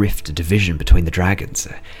caused a rift, a division between the dragons.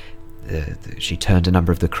 She turned a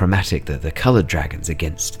number of the chromatic, the coloured dragons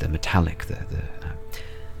against the metallic,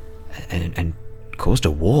 and caused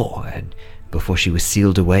a war. And before she was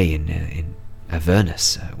sealed away in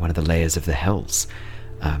Avernus, one of the layers of the Hells,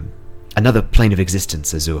 another plane of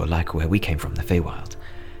existence, Azure, like where we came from, the Feywild.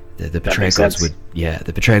 The betrayer gods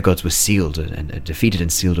the betrayer gods were sealed and defeated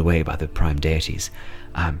and sealed away by the prime deities.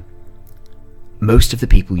 Most of the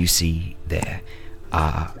people you see there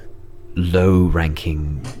are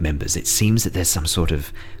low-ranking members. It seems that there's some sort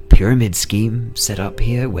of pyramid scheme set up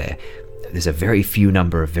here where there's a very few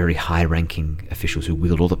number of very high-ranking officials who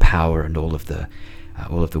wield all the power and all of the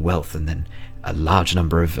wealth, and then a large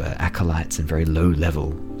number of acolytes and very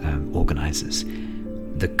low-level organizers.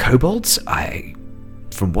 The kobolds,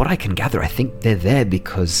 from what I can gather, I think they're there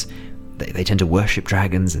because they tend to worship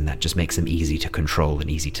dragons, and that just makes them easy to control and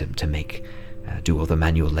easy to make do all the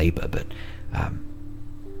manual labor. But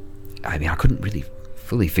I couldn't really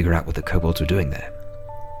fully figure out what the kobolds were doing there.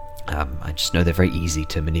 I just know they're very easy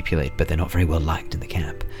to manipulate, but they're not very well liked in the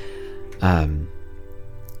camp.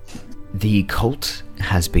 The cult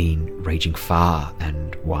has been raging far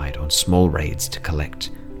and wide on small raids to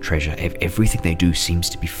collect treasure. Everything they do seems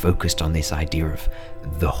to be focused on this idea of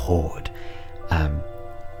the Horde.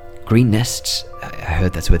 Green Nest, I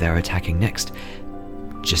heard that's where they're attacking next,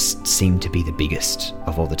 just seemed to be the biggest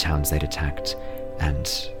of all the towns they'd attacked,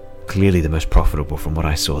 and clearly the most profitable from what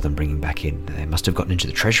I saw them bringing back in. They must have gotten into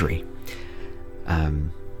the treasury.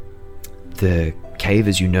 The cave,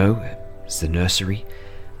 as you know, is the nursery.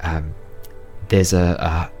 There's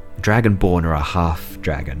a dragonborn or a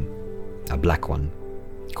half-dragon, a black one,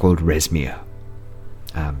 called Resmir.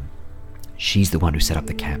 She's the one who set up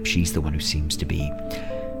the camp. She's the one who seems to be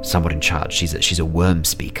somewhat in charge. She's a worm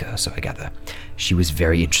speaker, so I gather. She was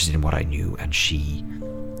very interested in what I knew, and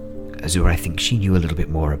Azure, I think she knew a little bit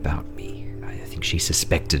more about me. I think she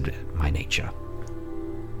suspected my nature.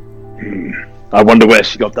 I wonder where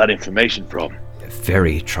she got that information from.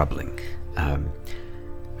 Very troubling.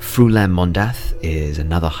 Frulam Mondath is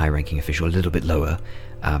another high-ranking official, a little bit lower.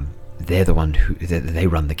 They're the one who they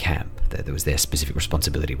run the camp. That was their specific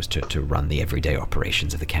responsibility, was to run the everyday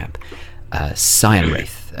operations of the camp. Cyan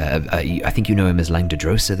Wraith, I think you know him as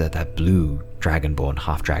Langdedrosa, that blue dragonborn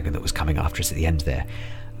half-dragon that was coming after us at the end there.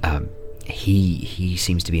 He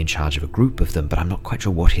seems to be in charge of a group of them, but I'm not quite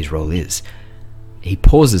sure what his role is. He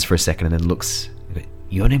pauses for a second and then looks.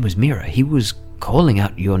 Your name was Mira. He was calling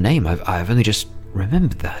out your name. I've only just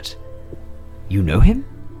remembered that. You know him?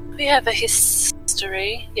 We have a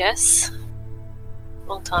history, yes.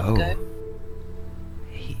 Long time ago.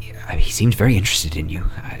 He seemed very interested in you.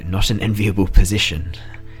 Not an enviable position.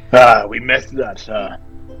 We met that.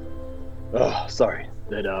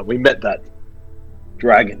 We met that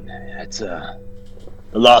dragon at the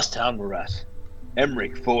last town we're at.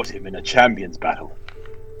 Emmerich fought him in a champions battle.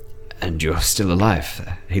 And you're still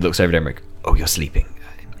alive. He looks over at Emmerich. Oh, you're sleeping.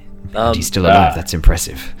 And he's still alive. That's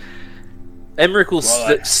impressive. Emmerich will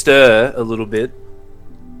stir a little bit.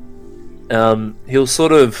 He'll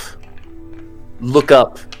sort of look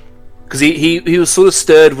up, because he was sort of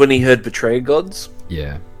stirred when he heard Betrayed Gods.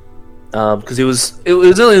 Yeah. Because it was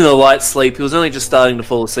only in a light sleep. He was only just starting to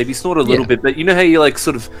fall asleep. He snored a little bit, but you know how you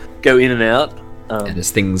sort of go in and out. And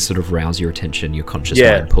as things sort of rouse your attention, your conscious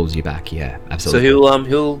mind pulls you back. Yeah, absolutely. So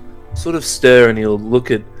he'll sort of stir and he'll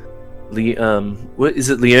look at what is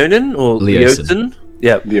it, Leonin or Leosin?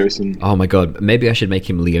 Yeah, Leosin. Oh my god, maybe I should make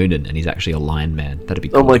him Leonin, and he's actually a lion man. That'd be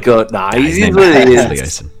cool. Oh my god, nah, he's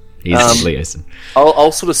Leosin. He's Leosin.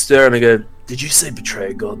 I'll sort of stir and I go, did you say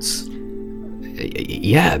Betrayed Gods?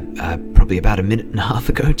 Yeah, probably about a minute and a half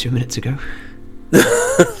ago, 2 minutes ago.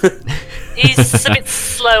 He's a bit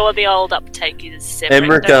slow on the old uptake.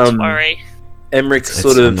 Emmerich, don't worry. Emmerich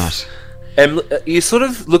you sort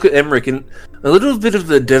of look at Emmerich and a little bit of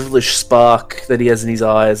the devilish spark that he has in his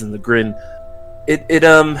eyes and the grin.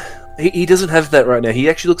 He doesn't have that right now. He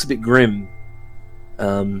actually looks a bit grim.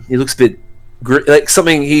 He looks a bit like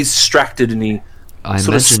something. He's distracted and he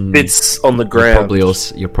sort of spits on the ground.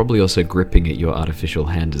 You're probably also gripping at your artificial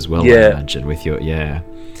hand as well. I imagine with your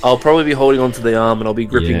I'll probably be holding onto the arm and I'll be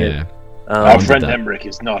gripping it. Our friend Emmerich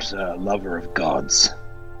is not a lover of gods,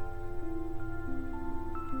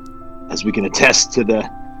 as we can attest to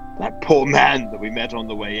that poor man that we met on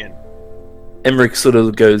the way in. Emmerich sort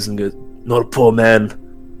of goes, not a poor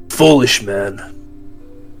man, foolish man.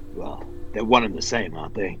 Well, they're one and the same,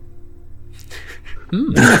 aren't they?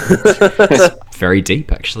 That's very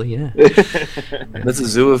deep, actually. Yeah, that's a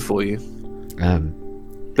Zua for you.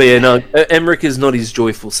 But yeah, no, Emmerich is not his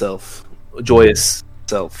joyous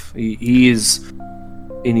self. He is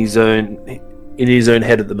in his own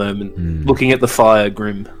head at the moment, looking at the fire,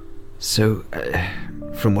 grim. So,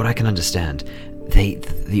 from what I can understand,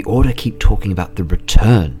 the Order keep talking about the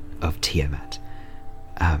return of Tiamat,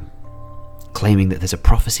 claiming that there's a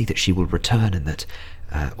prophecy that she will return and that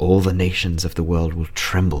all the nations of the world will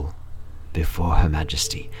tremble before Her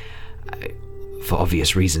Majesty. For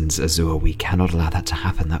obvious reasons, Azur, we cannot allow that to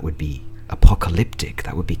happen. That would be apocalyptic.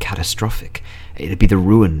 That would be catastrophic. It'd be the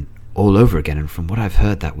ruin all over again, and from what I've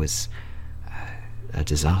heard, that was a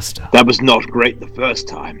disaster. That was not great the first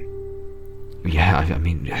time. Yeah, I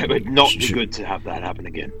mean... It would not be good to have that happen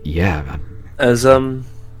again. Yeah. As the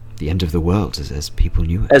end of the world, as people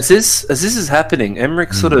knew it. As this is happening,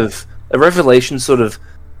 Emmerich sort of... A revelation sort of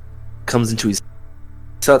comes into his... He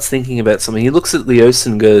starts thinking about something. He looks at Leos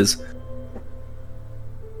and goes...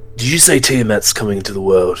 Did you say Tiamat's coming into the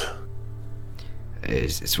world?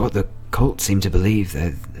 It's what the cult seem to believe.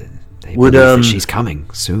 They Would, believe that she's coming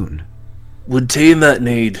soon. Would Tiamat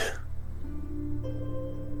need...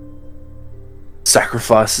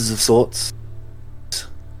 sacrifices of sorts?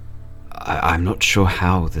 I'm not sure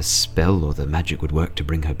how the spell or the magic would work to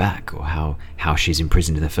bring her back, or how she's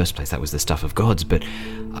imprisoned in the first place. That was the stuff of gods, but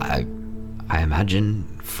I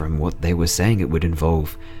imagine from what they were saying it would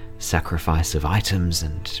involve sacrifice of items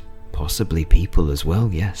and possibly people as well.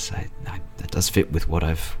 Yes, that does fit with what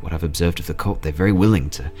I've observed of the cult. They're very willing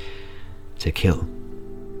to kill.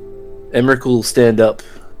 Emmerich will stand up.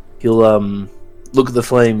 He'll look at the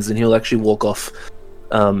flames and he'll actually walk off.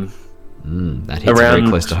 That hits very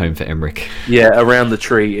close to home for Emmerich. Yeah, around the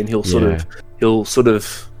tree, and he'll sort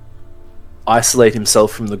of isolate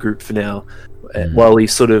himself from the group for now, while he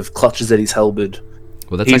sort of clutches at his halberd.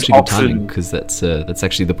 Well, that's actually good timing, because that's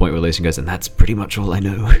actually the point where Lucian goes, and that's pretty much all I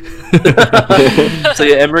know. So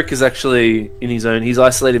yeah, Emmerich is actually in his own. He's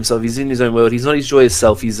isolated himself. He's in his own world. He's not his joyous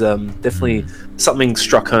self. He's definitely something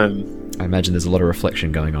struck home. I imagine there's a lot of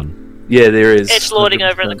reflection going on. Yeah, there is. Edgelording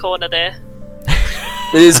over in the corner there.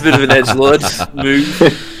 It is a bit of an edgelord move,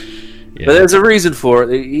 yeah. But there's a reason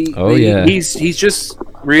for it. He's just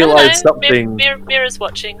realised something. Mirror's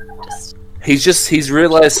watching. He's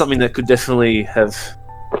realised something that could definitely have.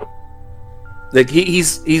 Like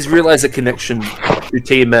he's realised a connection to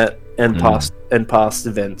Tiamat and past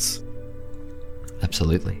events.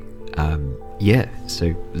 Absolutely. Yeah.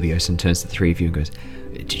 So Leosin turns to the three of you and goes,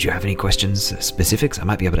 "Did you have any questions, specifics? I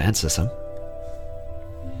might be able to answer some."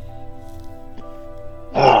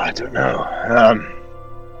 Oh, I don't know.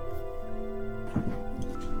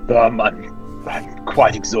 I'm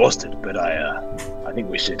quite exhausted, but I think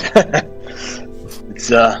we should.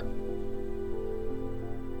 It's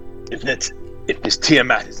if this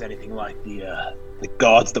Tiamat is anything like the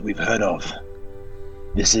gods that we've heard of,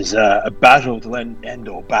 this is a battle to end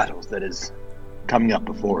all battles that is coming up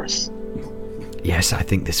before us. Yes, I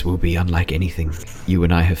think this will be unlike anything you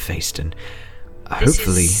and I have faced, and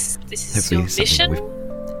hopefully your mission?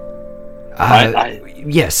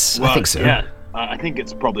 Yes, I think so. Yeah, I think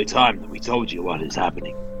it's probably time that we told you what is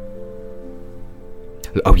happening.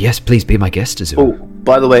 Oh yes, please be my guest, Azul. Oh,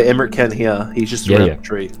 by the way, Emmerich can hear. He's just around the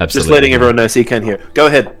tree. Absolutely. Just letting everyone know so he can hear. Go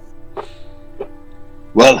ahead.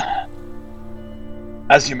 Well,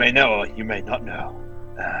 as you may know or you may not know,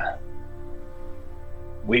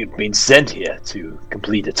 we've been sent here to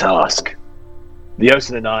complete a task.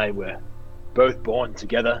 Leosin and I were both born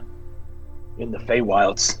together in the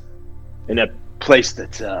Feywilds, in a place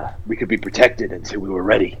that we could be protected until we were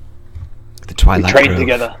ready. The Twilight We trained Grove.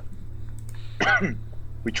 together.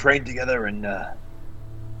 We trained together and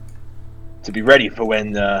to be ready for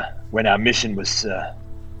when our mission was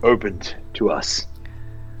opened to us.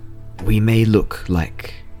 We may look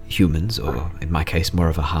like humans, or in my case, more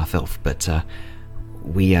of a half-elf, but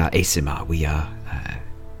we are Asimar. We are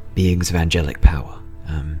beings of angelic power.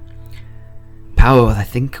 Power, I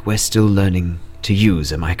think we're still learning to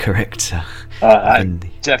use. Am I correct? I'm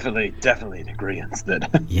definitely in agreement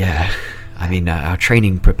that. Yeah, I mean, our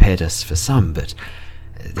training prepared us for some, but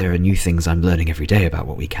there are new things I'm learning every day about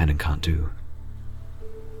what we can and can't do.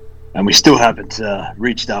 And we still haven't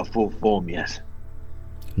reached our full form yet.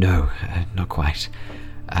 No, not quite.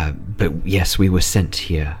 But yes, we were sent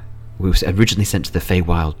here. We were originally sent to the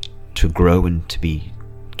Feywild to grow and to be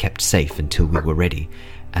kept safe until we were ready.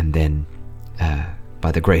 And then,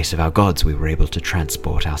 by the grace of our gods, we were able to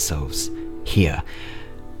transport ourselves here.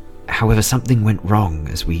 However, something went wrong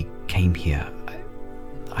as we came here.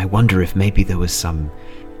 I wonder if maybe there was some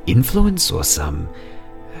influence or some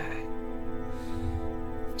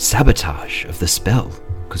sabotage of the spell,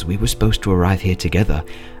 because we were supposed to arrive here together,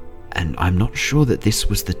 and I'm not sure that this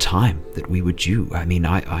was the time that we were due. I mean,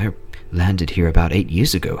 I landed here about 8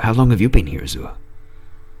 years ago. How long have you been here, Azur?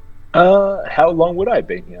 How long would I have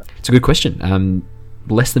been here? It's a good question.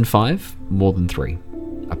 less than 5, more than 3.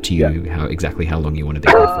 Up to you how long you want to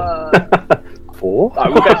be there for. 4?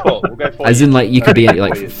 We'll go 4. We'll go 4. As in, like, you could be at,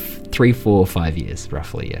 like, 4 years. 3, 4, 5 years,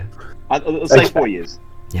 roughly, yeah. Let's say 4 years.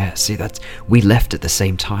 Yeah, see, we left at the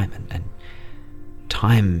same time, and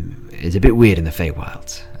time is a bit weird in the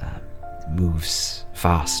Feywilds. It moves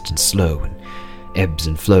fast and slow, and ebbs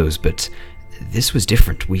and flows, but this was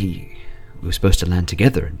different. We were supposed to land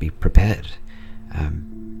together and be prepared.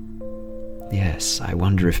 Yes, I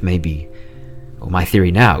wonder if maybe... Well, my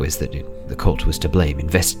theory now is that the cult was to blame,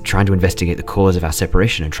 trying to investigate the cause of our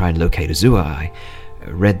separation and try and locate Azua. I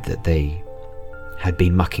read that they had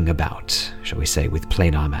been mucking about, shall we say, with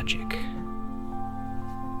planar magic.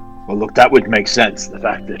 Well, look, that would make sense. The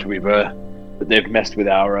fact that they've messed with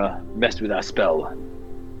our spell.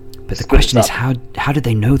 But the question is, how did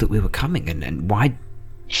they know that we were coming, and why?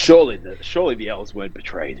 Surely the elves weren't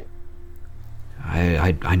betrayed.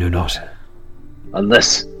 I know not.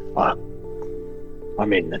 Unless, I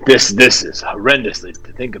mean, this is horrendously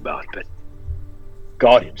to think about, but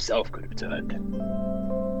God himself could have turned.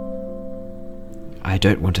 I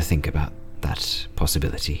don't want to think about that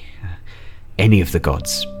possibility. Any of the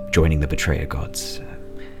gods joining the betrayer gods.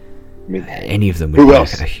 I mean, any of them would who be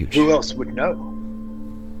else? a huge... Who else would know?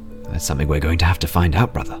 That's something we're going to have to find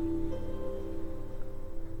out, brother.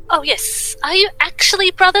 Oh, yes. Are you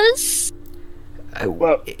actually brothers?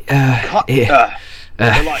 Well,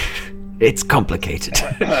 it's complicated.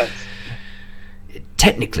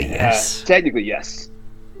 Technically, yes. Technically, yes.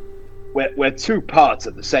 We're two parts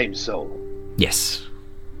of the same soul. Yes.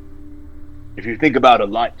 If you think about a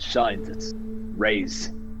light shines its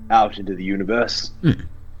rays out into the universe,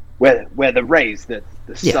 where the rays that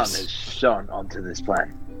the sun has shone onto this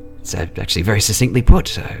planet. It's actually very succinctly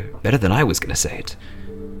put. Better than I was going to say it.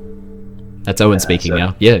 That's Owen speaking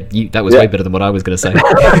now. Yeah, that was way better than what I was going to say.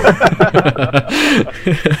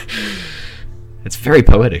 It's very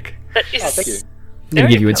poetic. That is thank you. I'm going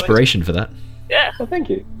to give you inspiration for that. Yeah. Oh, thank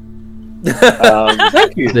you.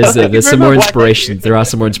 Thank you. There's some more inspirations. There are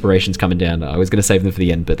some more inspirations coming down. I was going to save them for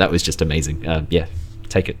the end, but that was just amazing. Yeah,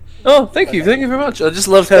 take it. Oh, thank you very much. I just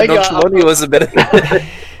loved how nonchalant he was about it.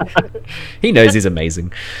 He knows he's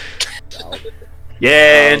amazing.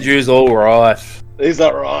 Yeah, Andrew's all right. He's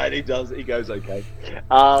all right. He goes okay.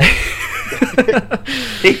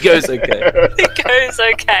 He goes okay. It goes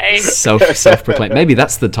okay. Self-proclaimed. Maybe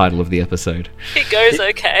that's the title of the episode. It goes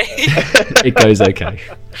okay. It goes okay.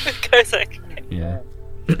 It goes okay. Yeah.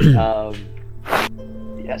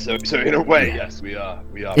 Yeah. So in a way, yes, we are.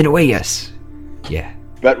 In a way, yes. Yeah.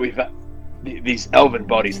 But we've these elven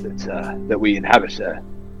bodies that we inhabit are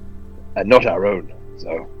not our own.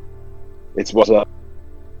 So it's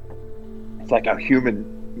it's like our human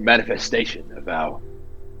manifestation of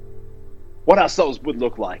what our souls would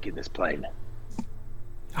look like in this plane.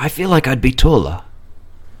 I feel like I'd be taller.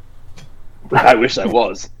 I wish I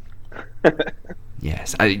was.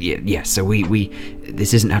 Yes. Yeah. So we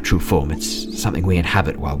this isn't our true form. It's something we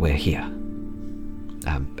inhabit while we're here.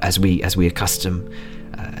 As we accustom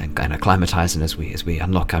and acclimatize, and as we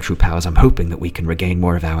unlock our true powers, I'm hoping that we can regain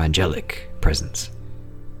more of our angelic presence.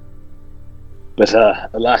 But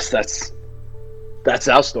alas, that's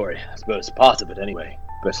our story. I suppose part of it anyway.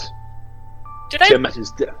 But Do they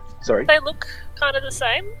sorry. they look kind of the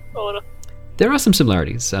same? Or There are some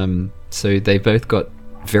similarities. So they've both got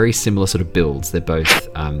very similar sort of builds. They're both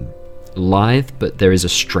lithe, but there is a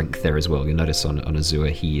strength there as well. You'll notice on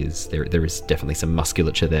Azua, there is definitely some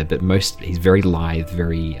musculature there, but he's very lithe,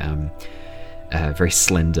 very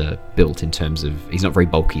slender built in terms of, he's not very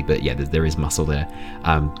bulky, but yeah, there is muscle there.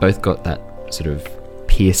 Both got that sort of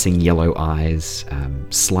piercing yellow eyes,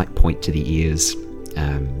 slight point to the ears,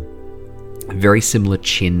 very similar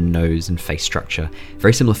chin, nose, and face structure.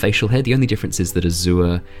 Very similar facial hair. The only difference is that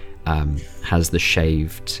Azua has the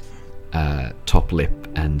shaved top lip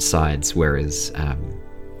and sides, whereas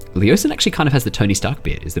Leosin actually kind of has the Tony Stark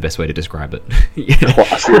beard, is the best way to describe it.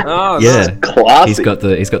 Classy. Oh, Yeah, classy. he's got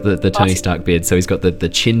the Tony Stark beard, so he's got the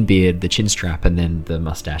chin beard, the chin strap, and then the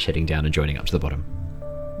mustache heading down and joining up to the bottom.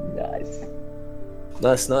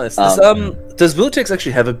 Nice. Nice. Does Wiltex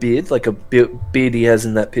actually have a beard, like a beard he has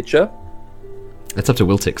in that picture? That's up to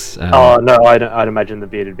Wiltix. No, I'd imagine the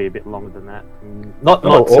beard would be a bit longer than that. Not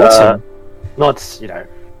awesome. Not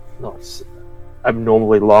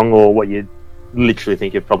abnormally long, or what you'd literally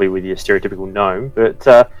think of probably with your stereotypical gnome, but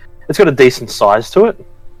it's got a decent size to it.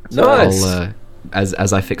 Nice.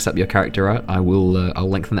 As I fix up your character art, I'll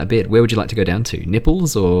lengthen that beard. Where would you like to go down to?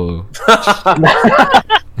 Nipples or? It's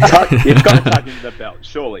got to tuck into the belt.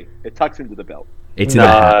 Surely it tucks into the belt. It's in the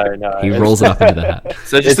hat. He rolls it up into the hat.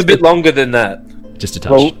 So just a bit longer than that. Just a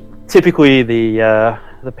touch. Well, typically the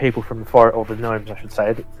people from the forest, or the gnomes, I should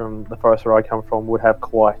say, from the forest where I come from, would have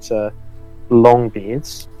quite long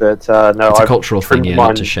beards. But no, It's a I've cultural thing, trimmed yeah, mine.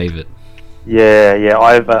 not to shave it. Yeah.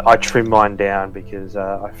 I trim mine down because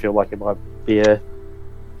I feel like it might be a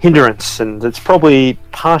hindrance, and it's probably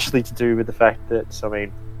partially to do with the fact that, I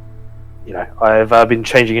mean, you know, I've been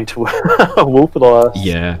changing into a wolf for the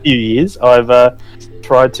last few years. I've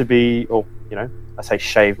tried to be, or you know, I say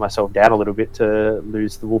shave myself down a little bit to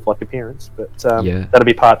lose the wolf-like appearance, but that'll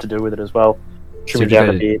be part to do with it as well. Trimming down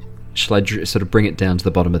the beard. Shall I sort of bring it down to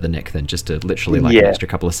the bottom of the neck then, just to literally like an extra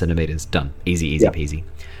couple of centimeters? Done. Easy peasy.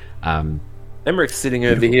 Emmerich's sitting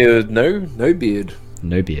over here with no beard.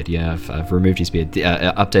 No beard, yeah. I've removed his beard. The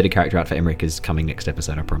updated character art for Emmerich is coming next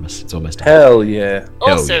episode, I promise. It's almost done. Hell yeah.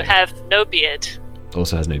 Also have no beard.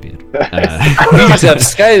 Also has no beard. He used to have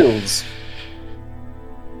scales.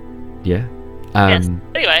 Yeah. Yes.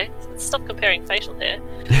 Anyway, stop comparing facial hair.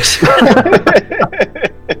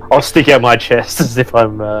 I'll stick out my chest as if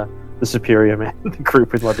I'm the superior man of the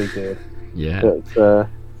group with my big beard. Yeah. But,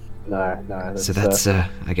 no. So that's,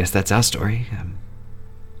 I guess that's our story.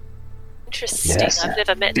 Interesting. Yes. I've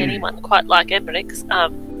never met anyone quite like Emmerich's,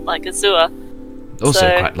 like Azure.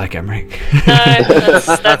 Also quite like Emmerich. No,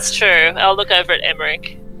 that's true. I'll look over at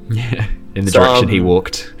Emmerich. Yeah. In the direction he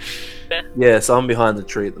walked. Yeah, so I'm behind the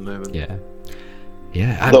tree at the moment. Yeah.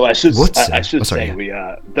 Yeah. Though I should sorry, say yeah. we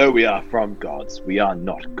are, though we are from gods, we are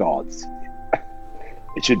not gods.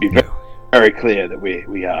 It should be very clear that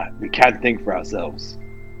we can think for ourselves.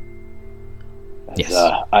 As, Yes.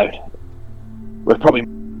 We're probably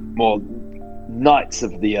more knights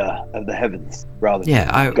of the heavens rather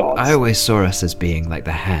than gods. I always saw us as being like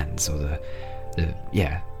the hands or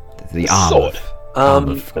the arm sword.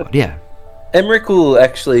 of God. Yeah. Emmerich will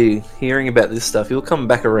actually, hearing about this stuff, he'll come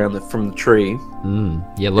back around from the tree.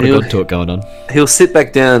 Yeah, a lot of God talk going on. He'll sit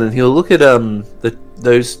back down and he'll look at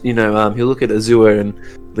those, you know, he'll look at Azure and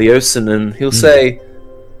Leosin and he'll say,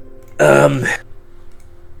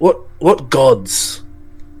 what gods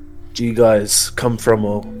do you guys come from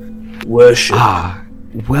or worship?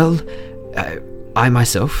 Well, I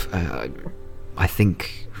myself, I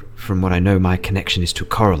think, from what I know, my connection is to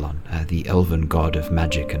Corellon, the elven god of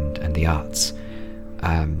magic and the arts.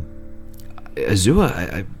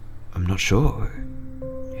 Azure, I'm not sure.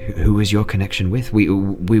 Who is your connection with? We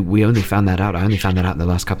only found that out. I only found that out in the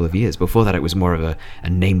last couple of years. Before that, it was more of a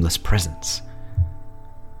nameless presence.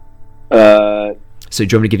 So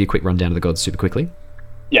do you want me to give you a quick rundown of the gods super quickly?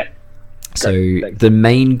 Yeah. So Great. the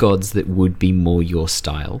main gods that would be more your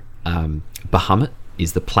style, Bahamut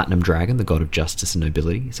is the platinum dragon, the god of justice and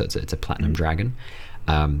nobility. So it's a platinum dragon.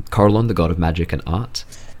 Corellon, the god of magic and art.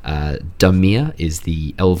 Damir is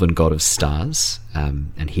the elven god of stars,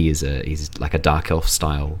 and he's like a dark elf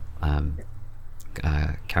style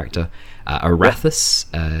character. Arathis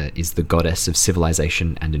is the goddess of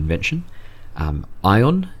civilization and invention.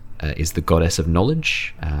 Ion is the goddess of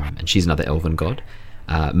knowledge, and she's another elven god.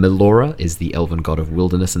 Melora is the elven god of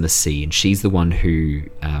wilderness and the sea, and she's the one who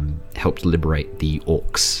helped liberate the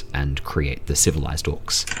orcs and create the civilized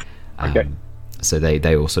orcs. So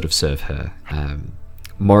they all sort of serve her.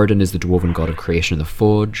 Moradin is the dwarven god of creation and the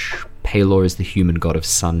forge. Palor is the human god of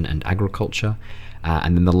sun and agriculture.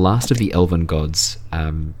 And then the last of the elven gods,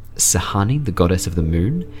 Sahani, the goddess of the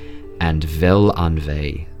moon, and Vel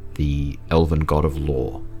Anve, the elven god of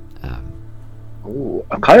law. Ooh,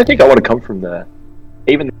 I kind of think I want to come from there.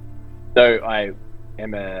 Even though I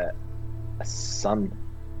am a sun,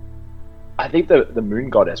 I think the moon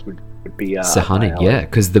goddess would be Sahani, yeah,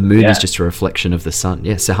 because the moon is just a reflection of the sun.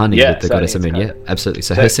 Yeah, Sahani, the goddess of moon. Yeah, absolutely.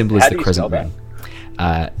 So her symbol is the crescent moon.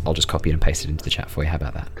 I'll just copy it and paste it into the chat for you. How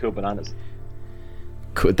about that? Cool bananas.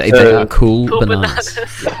 Cool, they are cool bananas.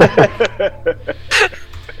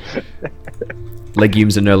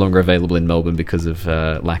 Legumes are no longer available in Melbourne because of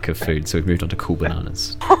lack of food, so we've moved on to cool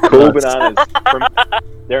bananas. Cool bananas.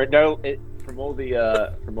 From all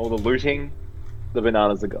the looting, the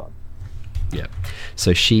bananas are gone. Yeah.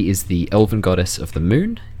 So she is the elven goddess of the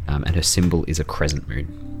moon, and her symbol is a crescent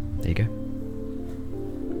moon. There you go.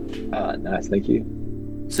 Nice, thank you.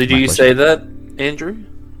 So do you say that, Andrew?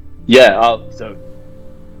 Yeah.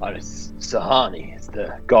 Sahani is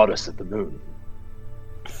the goddess of the moon.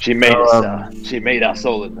 She made us. She made us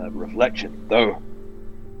all in the reflection. Though,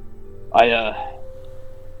 I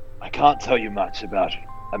can't tell you much about.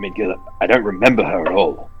 I mean, I don't remember her at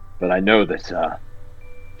all, but I know that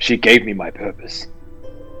she gave me my purpose.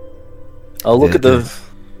 I'll look at the.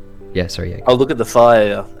 Yeah, sorry. Yeah. I'll look at the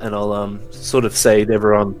fire and I'll sort of say to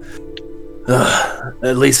everyone,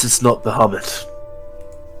 "At least it's not Bahamut."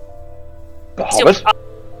 The Hobbit?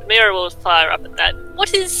 Mira will fire up at that.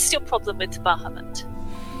 What is your problem with Bahamut?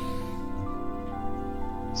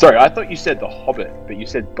 Sorry, I thought you said the Hobbit, but you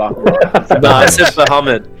said Bahamut. No, I said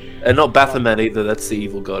Bahamut, and not Baphomet either. That's the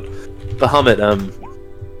evil god. Bahamut.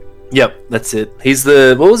 Yep, that's it. He's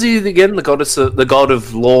the what was he again? The god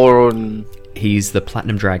of law and. He's the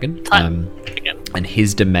Platinum Dragon. And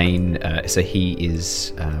his domain. So he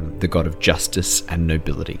is the god of justice and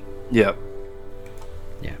nobility. Yeah.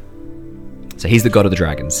 Yeah. So he's the god of the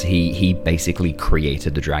dragons. He basically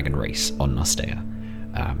created the dragon race on Nostea.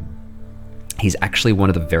 He's actually one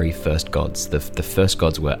of the very first gods. The first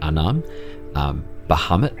gods were Anam,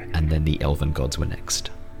 Bahamut, and then the elven gods were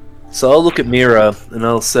next. So I'll look at Mira and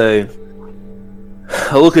I'll say,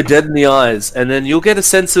 I'll look her dead in the eyes, and then you'll get a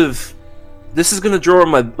sense of. This is going to draw on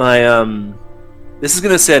my this is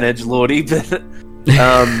going to sound edgelordy, but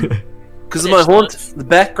because of my the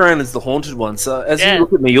background is the haunted one. So as you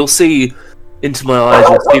look at me, you'll see into my eyes.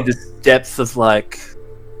 You'll see this depth of like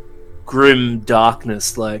grim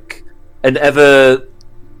darkness, like. And ever,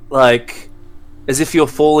 like, as if you're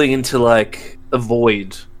falling into, like, a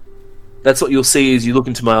void. That's what you'll see as you look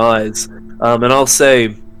into my eyes. And I'll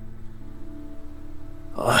say,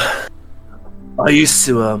 I used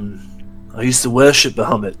to worship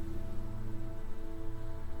Bahamut.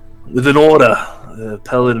 With an order, a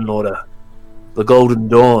paladin order. The Golden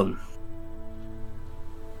Dawn.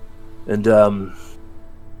 And,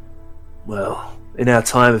 well, in our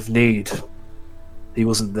time of need, he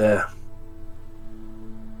wasn't there.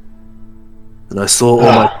 And I saw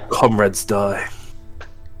all my comrades die.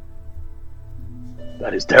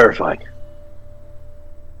 That is terrifying.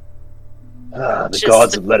 The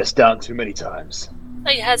gods have let us down too many times.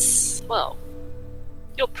 He has, well,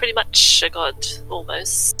 you're pretty much a god,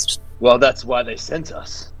 almost. Well, that's why they sent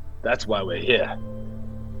us. That's why we're here.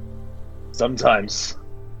 Sometimes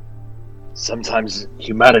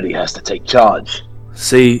humanity has to take charge.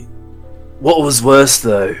 See, what was worse,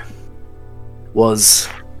 though, was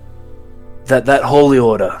that holy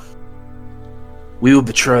order, we were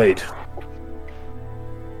betrayed.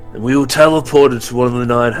 And we were teleported to one of the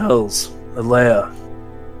 9 hells, Alea.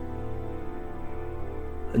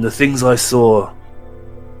 And the things I saw,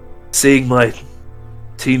 seeing my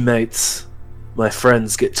teammates, my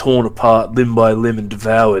friends get torn apart limb by limb and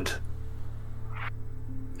devoured.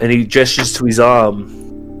 And he gestures to his arm.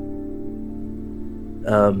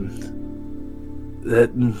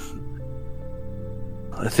 That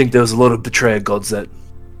I think there was a lot of betrayer gods that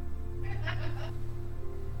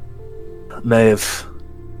may have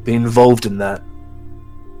been involved in that.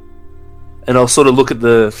 And I'll sort of look at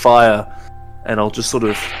the fire, and I'll just sort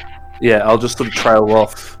of trail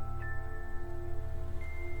off.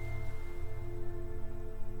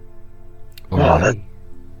 Alright.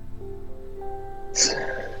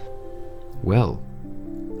 Well,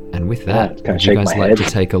 and with that, would you guys like to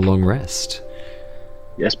take a long rest?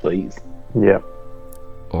 Yes, please. Yeah.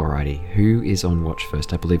 Alrighty, who is on watch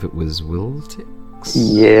first? I believe it was Wiltix?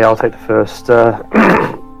 Yeah, I'll take the first.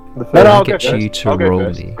 I'll get you to roll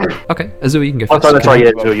me. Okay, Azua, you can go first. That's right,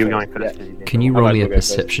 yeah, Azua, you're going first. Can you roll me a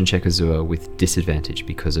perception check, Azua, with disadvantage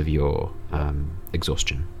because of your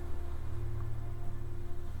exhaustion?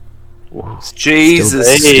 Jesus,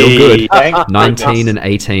 still good. 19 and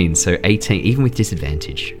 18, so 18, even with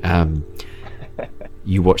disadvantage.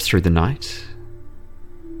 You watch through the night.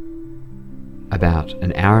 About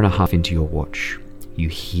an hour and a half into your watch, you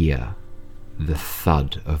hear the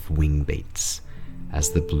thud of wing beats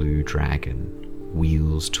as the blue dragon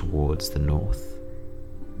wheels towards the north,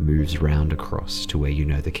 moves round across to where you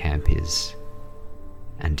know the camp is,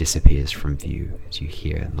 and disappears from view as you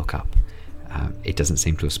hear and look up. It doesn't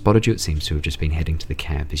seem to have spotted you, it seems to have just been heading to the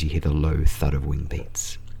camp as you hear the low thud of wing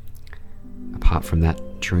beats. Apart from that,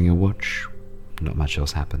 during your watch, not much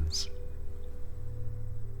else happens.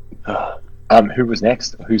 Who was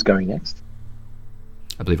next? Who's going next?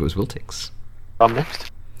 I believe it was Wiltix. I'm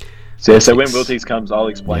next. So when Wiltix comes, I'll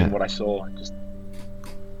explain what I saw.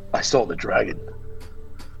 I saw the dragon.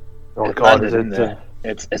 Oh God, is it?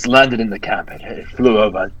 It's landed in the camp. It flew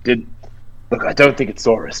over. Look, I don't think it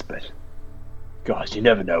saw us, but gosh, you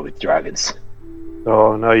never know with dragons.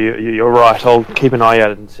 Oh no, you're right. I'll keep an eye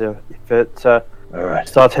out and see if it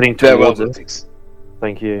starts heading towards it.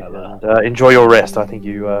 Thank you. And, enjoy your rest. I think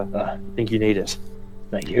you need it.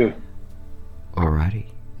 Thank you. Alrighty.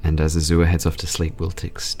 And as Azua heads off to sleep,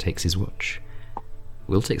 Wiltix takes his watch.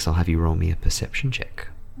 Wiltix, I'll have you roll me a perception check.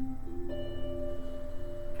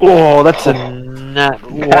 Oh, that's a nat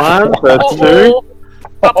 1. That's 2.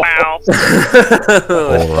 Alrighty.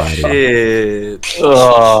 Shit.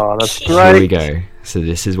 Oh, that's great. Here we go. So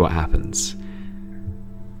this is what happens.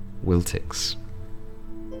 Wiltix,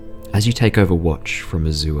 as you take over watch from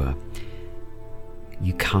Azua,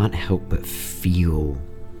 you can't help but feel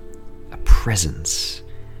a presence.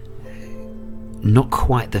 Not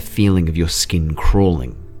quite the feeling of your skin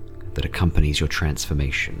crawling that accompanies your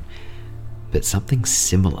transformation, but something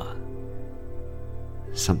similar.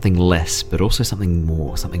 Something less, but also something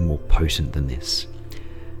more potent than this.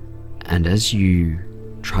 And as you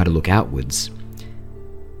try to look outwards,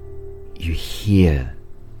 you hear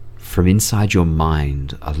from inside your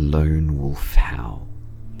mind a lone wolf howl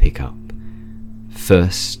pick up.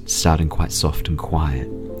 First starting quite soft and quiet,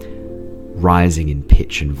 rising in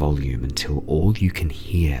pitch and volume until all you can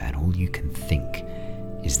hear and all you can think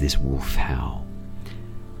is this wolf howl.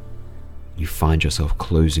 You find yourself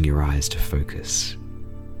closing your eyes to focus.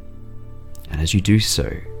 And as you do so,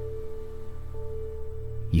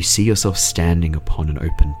 you see yourself standing upon an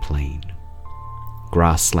open plain,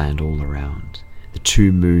 grassland all around, the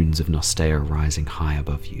 2 moons of Nostea rising high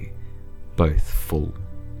above you, both full.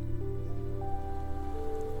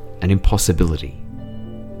 An impossibility,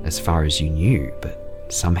 as far as you knew, but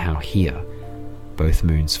somehow here, both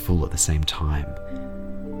moons full at the same time.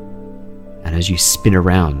 And as you spin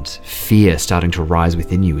around, fear starting to rise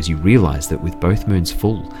within you as you realize that with both moons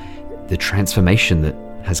full, the transformation that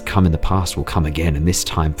has come in the past will come again, and this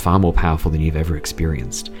time far more powerful than you've ever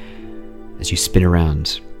experienced. As you spin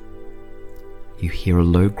around, you hear a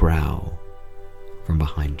low growl from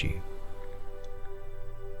behind you.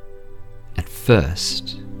 At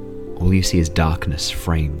first, all you see is darkness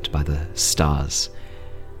framed by the stars.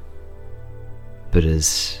 But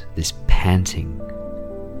as this panting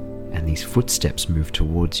and these footsteps move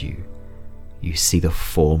towards you, you see the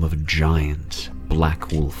form of a giant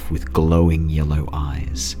black wolf with glowing yellow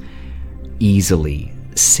eyes, easily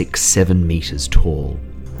 6-7 meters tall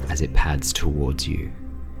as it pads towards you.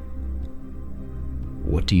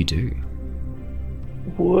 What do you do?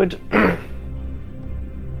 Would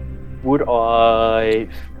I...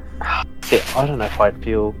 I don't know if I'd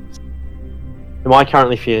feel... Am I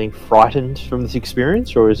currently feeling frightened from this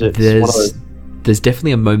experience, or is it one of those... There's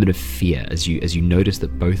definitely a moment of fear as you notice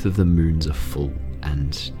that both of the moons are full,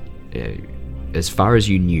 and as far as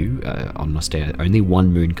you knew on Nostea, only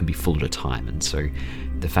one moon can be full at a time, and so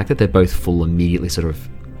the fact that they're both full immediately sort of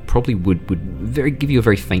probably would give you a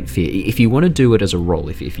very faint fear. If you want to do it as a roll,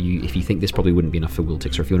 if you think this probably wouldn't be enough for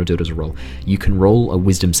Wiltix, or if you want to do it as a roll, you can roll a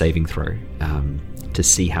wisdom saving throw to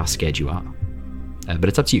see how scared you are. But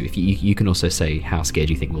it's up to you. If you can also say how scared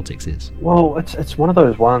you think Wiltix is. Well, it's one of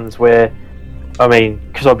those ones where, I mean,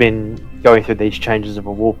 because I've been going through these changes of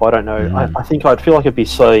a wolf, I don't know. I think I'd feel like I'd be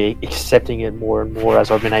slowly accepting it more and more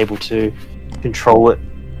as I've been able to control it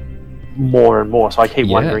more and more. So I keep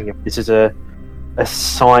wondering if this is a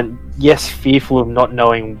sign, yes, fearful of not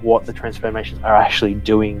knowing what the transformations are actually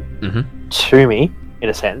doing to me, in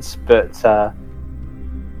a sense. But I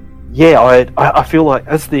feel like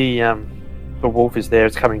as the wolf is there,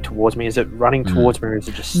 it's coming towards me. Is it running towards me, or is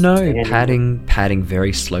it just standing? padding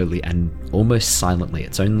very slowly and almost silently.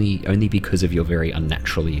 It's only because of your very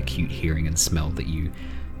unnaturally acute hearing and smell that you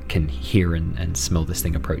can hear and smell this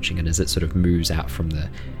thing approaching. And as it sort of moves out from the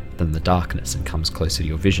darkness and comes closer to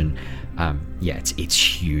your vision, it's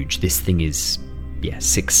huge. This thing is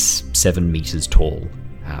 6-7 meters tall.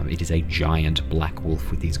 It is a giant black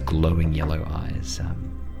wolf with these glowing yellow eyes.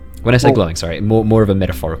 When I say glowing, sorry, more of a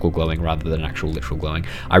metaphorical glowing rather than an actual literal glowing.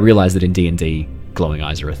 I realise that in D&D, glowing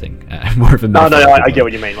eyes are a thing. More of a metaphorical I get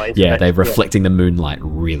what you mean. Like, they're reflecting the moonlight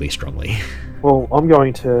really strongly. Well, I'm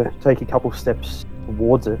going to take a couple steps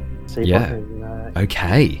towards it, see if I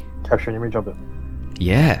can capture an image of it.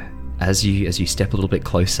 Yeah, as you step a little bit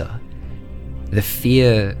closer, the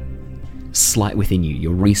fear slight within you,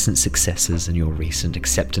 your recent successes and your recent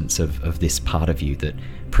acceptance of this part of you that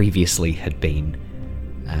previously had been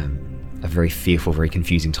a very fearful, very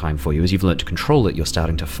confusing time for you. As you've learned to control it, you're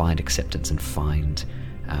starting to find acceptance and find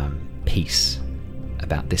peace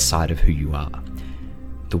about this side of who you are.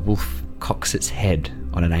 The wolf cocks its head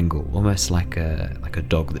on an angle, almost like a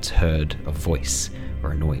dog that's heard a voice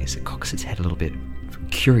or a noise. It cocks its head a little bit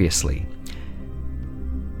curiously,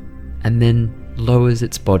 and then lowers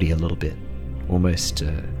its body a little bit, almost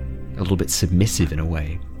a little bit submissive in a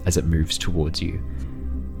way, as it moves towards you,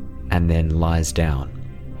 and then lies down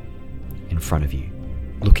in front of you,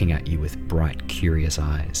 looking at you with bright, curious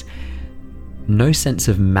eyes. No sense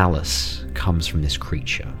of malice comes from this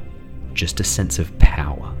creature, just a sense of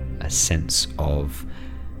power, a sense of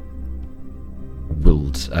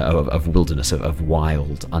wilderness, of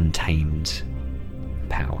wild, untamed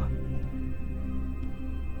power.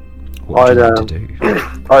 What would you like to do?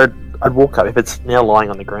 I'd walk up. If it's now lying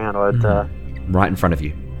on the ground, I'd... Right in front of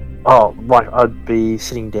you. Oh, like I'd be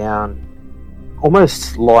sitting down,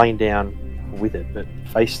 almost lying down with it, but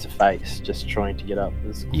face to face, just trying to get up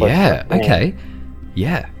as close as I can. Okay.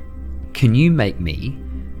 Yeah. Can you make me...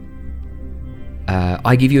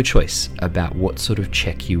 I give you a choice about what sort of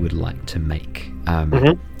check you would like to make.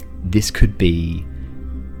 This could be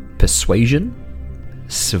persuasion,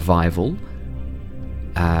 survival,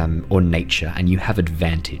 or nature, and you have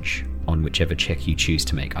advantage on whichever check you choose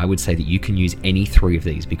to make. I would say that you can use any three of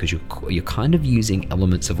these because you're kind of using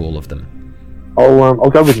elements of all of them. I'll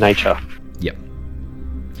go with nature. Yep.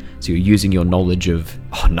 So you're using your knowledge of...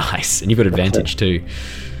 Oh, nice. And you've got advantage too.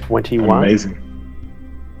 21. Amazing.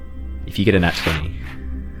 If you get a nat 20,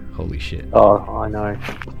 holy shit. Oh, I know.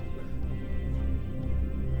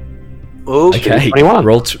 Okay, 21.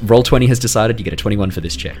 roll 20 has decided you get a 21 for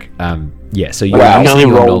this check. Yeah, so you're Wow, using you can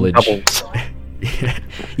only your roll knowledge. doubles.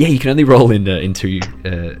 Yeah, you can only roll into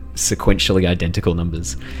sequentially identical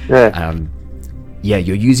numbers. Yeah. Yeah,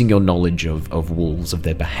 you're using your knowledge of wolves, of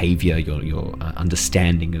their behavior, your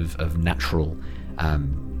understanding of natural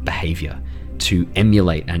behavior to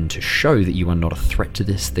emulate and to show that you are not a threat to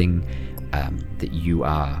this thing, that you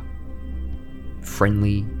are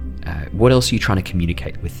friendly. What else are you trying to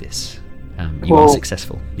communicate with this? You are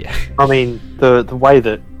successful. Yeah. I mean, the way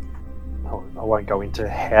that... I won't go into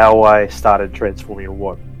how I started transforming or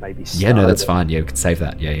what maybe started. Yeah, no, that's fine. Yeah, we can save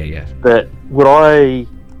that. Yeah. But would I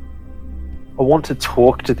want to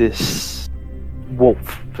talk to this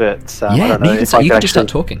wolf, but I Yeah, don't know. you if I can just start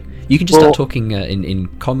actually- talking. You can just start talking in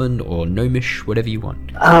common or gnomish, whatever you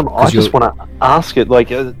want. I just want to ask it, like,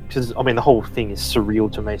 because I mean, the whole thing is surreal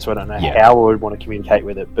to me, so I don't know how I would want to communicate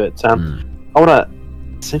with it. But I want to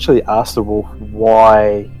essentially ask the wolf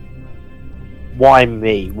why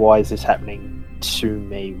me? Why is this happening to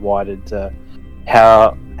me? Why did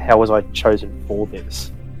how was I chosen for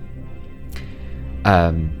this?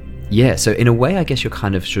 Yeah, so in a way, I guess you're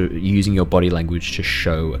kind of using your body language to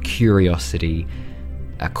show a curiosity,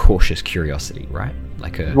 a cautious curiosity, right?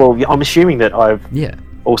 Well, I'm assuming that I've yeah.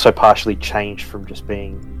 also partially changed from just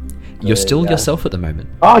being... You're still yourself at the moment.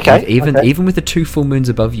 Oh, okay. Even with the 2 full moons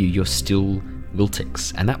above you, you're still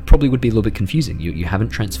Wiltix, and that probably would be a little bit confusing. You haven't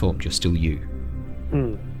transformed, you're still you.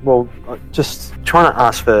 Well, just trying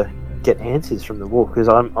to get answers from the wolf, because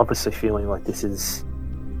I'm obviously feeling like this is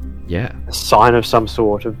Yeah. a sign of some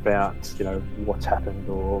sort about, what's happened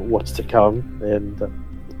or what's to come, and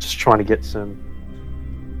just trying to get some...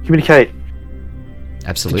 communicate.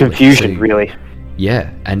 Absolutely. Confusion, really.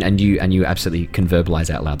 Yeah, and you absolutely can verbalize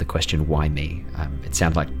out loud the question, why me? It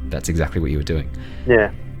sounds like that's exactly what you were doing.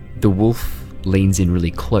 Yeah. The wolf leans in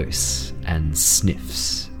really close and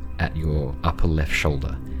sniffs at your upper left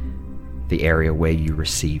shoulder, the area where you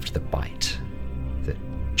received the bite that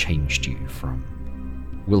changed you from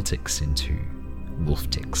Wiltix into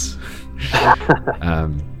Wolftix.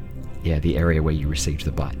 Yeah, the area where you received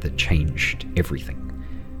the bite that changed everything.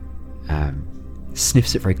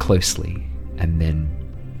 Sniffs it very closely and then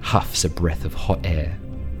huffs a breath of hot air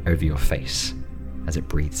over your face as it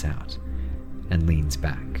breathes out and leans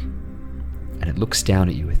back. And it looks down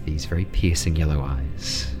at you with these very piercing yellow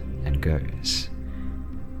eyes and goes.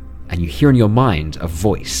 And you hear in your mind a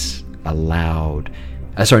voice, a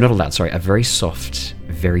very soft,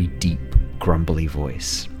 very deep, grumbly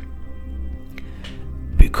voice.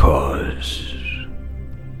 Because...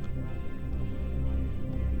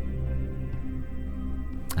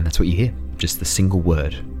 And that's what you hear. Just the single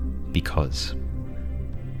word, because.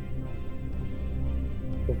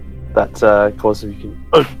 That's causing me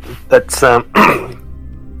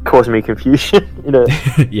causing me confusion.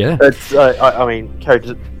 Yeah. That's I mean,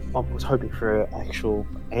 characters. I was hoping for an actual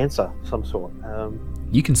answer, some sort.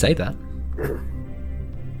 You can say that.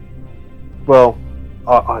 Well,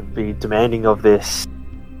 I'd be demanding of this,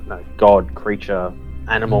 god, creature,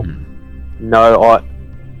 animal. No,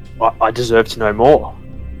 I deserve to know more.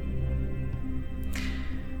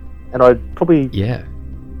 And I'd probably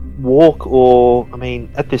walk, or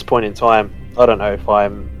at this point in time, I don't know if I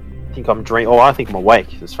think I'm dreaming, or I think I'm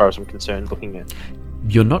awake as far as I'm concerned. Looking at,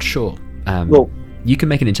 you're not sure. Well, you can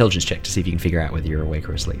make an intelligence check to see if you can figure out whether you're awake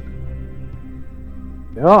or asleep.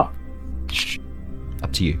 Yeah.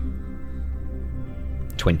 Up to you.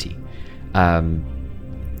 20. You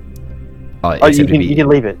can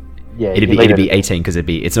leave it. Yeah, it'd be 18 because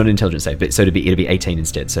it's not an intelligence save, but it'd be 18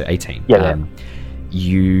 instead. So 18.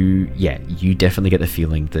 You definitely get the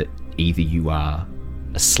feeling that either you are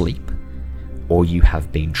asleep or you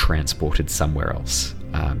have been transported somewhere else.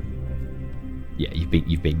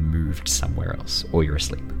 You've been moved somewhere else, or you're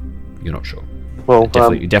asleep. You're not sure. Well,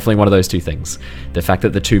 definitely one of those two things. The fact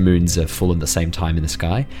that the 2 moons are full at the same time in the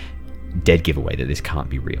sky dead giveaway that this can't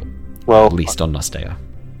be real. Well, At least on Nostea.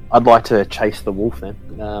 I'd like to chase the wolf then.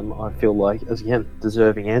 I feel like, as again,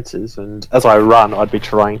 deserving answers, and as I run, I'd be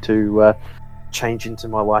trying to change into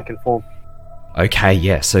my Lycan form. Okay,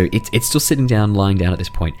 yeah, so it's still sitting down, lying down at this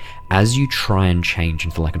point. As you try and change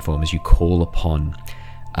into Lycan form, as you call upon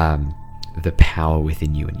the power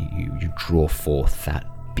within you, and you draw forth that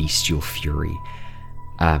bestial fury,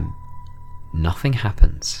 nothing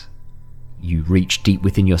happens. You reach deep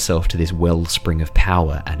within yourself to this wellspring of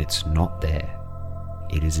power, and it's not there.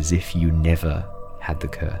 It is as if you never had the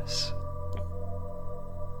curse.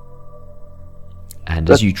 And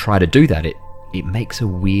as you try to do that, it makes a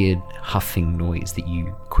weird huffing noise that you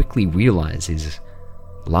quickly realize is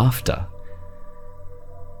laughter.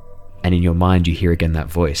 And in your mind you hear again that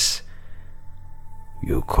voice.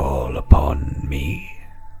 You call upon me,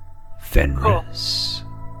 Fenris.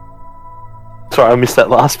 Sorry, I missed that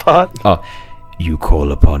last part. Oh, you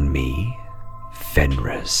call upon me,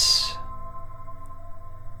 Fenris.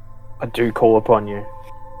 I do call upon you.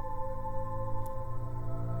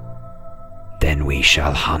 Then we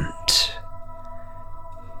shall hunt.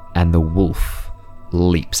 And the wolf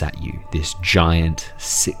leaps at you. This giant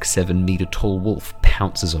 6-7 meter tall wolf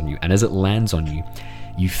pounces on you, and as it lands on you,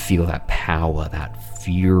 you feel that power, that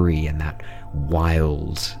fury, and that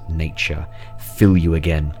wild nature fill you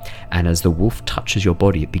again. And as the wolf touches your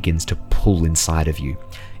body, it begins to pull inside of you.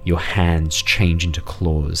 Your hands change into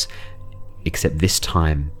claws, except this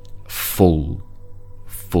time full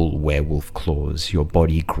werewolf claws. Your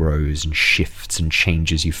body grows and shifts and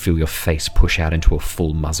changes. You feel your face push out into a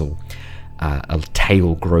full muzzle. A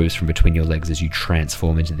tail grows from between your legs as you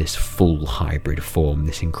transform into this full hybrid form,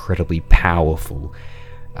 this incredibly powerful,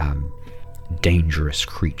 dangerous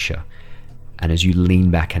creature. And as you lean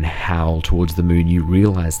back and howl towards the moon, you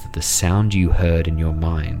realize that the sound you heard in your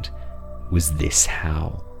mind was this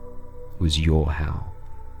howl, was your howl.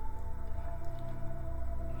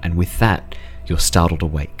 And with that, you're startled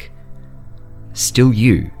awake. Still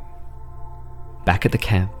you, back at the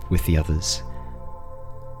camp with the others,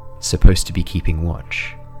 supposed to be keeping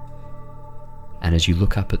watch. And as you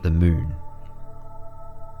look up at the moon,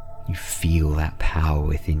 you feel that power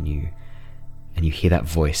within you, and you hear that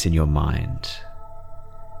voice in your mind.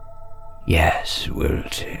 Yes,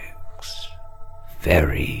 Wiltix.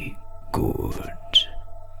 Very good.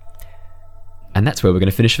 And that's where we're going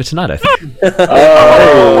to finish for tonight, I think.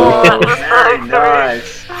 Oh, very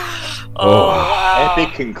nice. Oh, wow.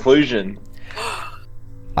 Epic conclusion.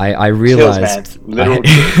 I realized. Chills, man. Literal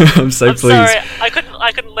I'm so I'm pleased. sorry.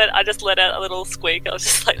 I just let out a little squeak. I was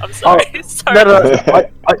just like, I'm sorry. Sorry. No,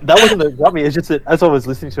 that wasn't that got me. It's just that as I was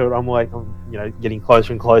listening to it, I'm like, getting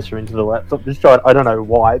closer and closer into the laptop. Just trying. I don't know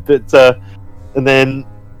why, but and then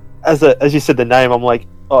as you said the name, I'm like,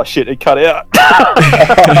 oh shit, it cut out.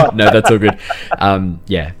 No, that's all good.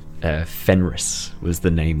 Fenris was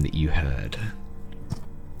the name that you heard.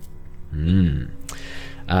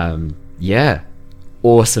 Yeah.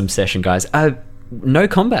 Awesome session, guys. No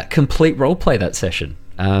combat, complete roleplay that session.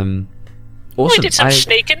 Awesome. We did some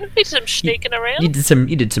sneaking. We did some sneaking around. You did some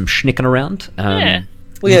schnicking around. Yeah.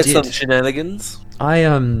 We had some shenanigans.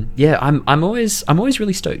 I'm always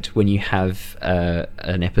really stoked when you have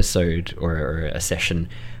an episode or a session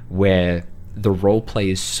where the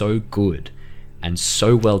roleplay is so good and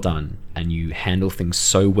so well done, and you handle things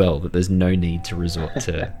so well that there's no need to resort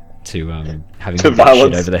to having to get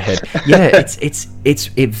shit over the head. Yeah,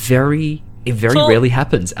 it very rarely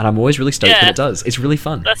happens, and I'm always really stoked when it does. It's really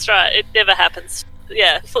fun. That's right. It never happens.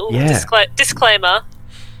 Yeah. Full disclaimer.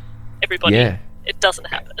 Everybody. Yeah. It doesn't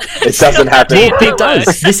happen. It doesn't happen. It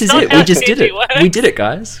does. This is Not it. how We just did it. D&D works. We did it,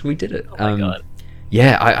 guys. We did it. Oh my god.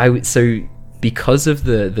 Yeah, so because of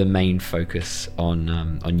the main focus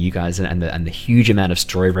on you guys and the huge amount of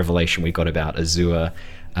story revelation we got about Azure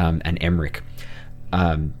and Emmerich,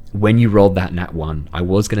 when you rolled that nat 1, I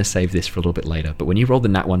was going to save this for a little bit later, but when you rolled the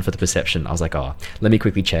nat 1 for the perception, I was like, oh, let me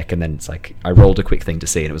quickly check, and then it's like, I rolled a quick thing to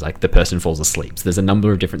see, and it was like, the person falls asleep. So there's a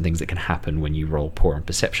number of different things that can happen when you roll poor on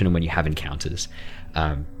perception and when you have encounters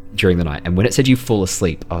during the night. And when it said you fall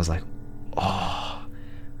asleep, I was like, oh,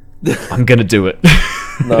 I'm going to do it.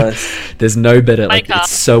 Nice. There's no better,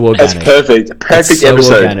 it's so organic. That's perfect. Perfect It's so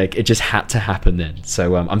episode. organic. It just had to happen then.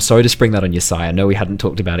 So I'm sorry to spring that on your side. I know we hadn't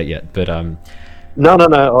talked about it yet, but No.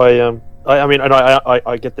 I mean, and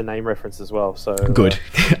I get the name reference as well. So good.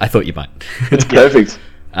 I thought you might. It's perfect.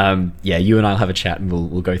 Yeah, you and I'll have a chat, and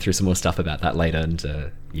we'll go through some more stuff about that later,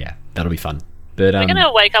 and yeah, that'll be fun. But We're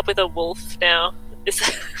gonna wake up with a wolf now.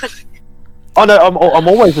 Oh no, I'm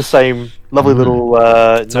always the same lovely little.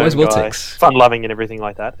 It's always gnome guy, Wiltix. fun loving and everything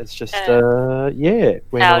like that. It's just yeah.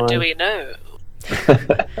 How do we know?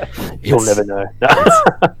 You'll It's- never know.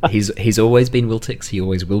 He's always been Wiltix. He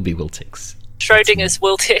always will be Wiltix. Schrodinger's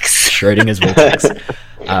Wiltix. Schrodinger's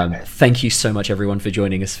Wiltix. Thank you so much, everyone, for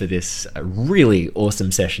joining us for this really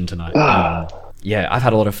awesome session tonight. Yeah, I've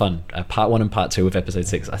had a lot of fun. Part 1 and Part 2 of Episode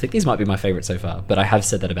 6. I think these might be my favourite so far, but I have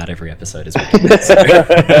said that about every episode as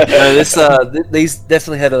well. So- These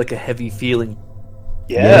definitely had like a heavy feeling.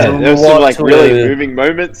 Yeah, Yeah. there was some like What, really moving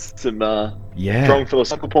moments, some yeah. strong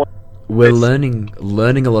philosophical points. We're learning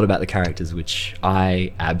a lot about the characters, which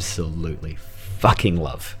I absolutely fucking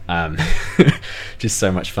love. Just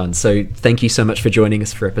so much fun. So thank you so much for joining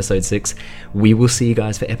us for episode 6. We will see you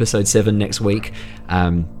guys for episode 7 next week.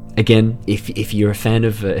 Again, if you're a fan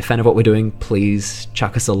of what we're doing, please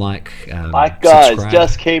chuck us a like. Like, guys, subscribe.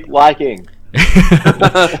 just keep liking.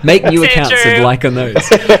 Make new It's accounts Andrew. and like on those.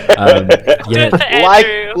 Do it for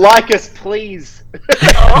Andrew. Like us, please.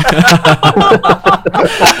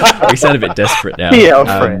 We sound a bit desperate now. Yeah,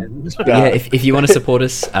 friends. Yeah, if you want to support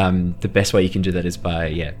us, the best way you can do that is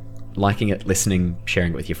by liking it, listening,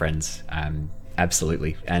 sharing it with your friends.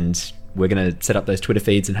 Absolutely. And we're going to set up those Twitter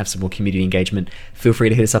feeds and have some more community engagement. Feel free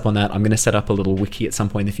to hit us up on that. I'm going to set up a little wiki at some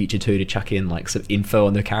point in the future too, to chuck in like some info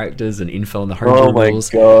on the characters and info on the homebrew Oh my rules.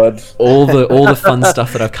 god. All the fun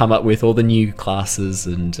stuff that I've come up with, all the new classes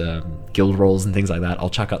and guild roles and things like that, I'll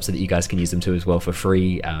chuck up so that you guys can use them too as well for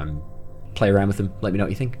free. Play around with them. Let me know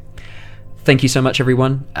what you think. Thank you so much,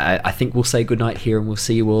 everyone. I think we'll say goodnight here, and we'll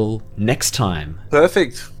see you all next time.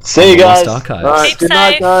 Perfect. See you guys. Lost Archives. All right. Keep Good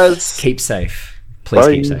night, safe. guys. Keep safe.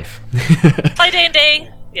 Please Bye. keep safe. Play D&D.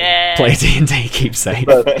 Yeah. Play D&D. Keep safe.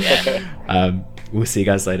 Yeah. We'll see you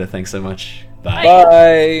guys later. Thanks so much. Bye.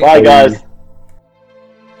 Bye. Bye, guys.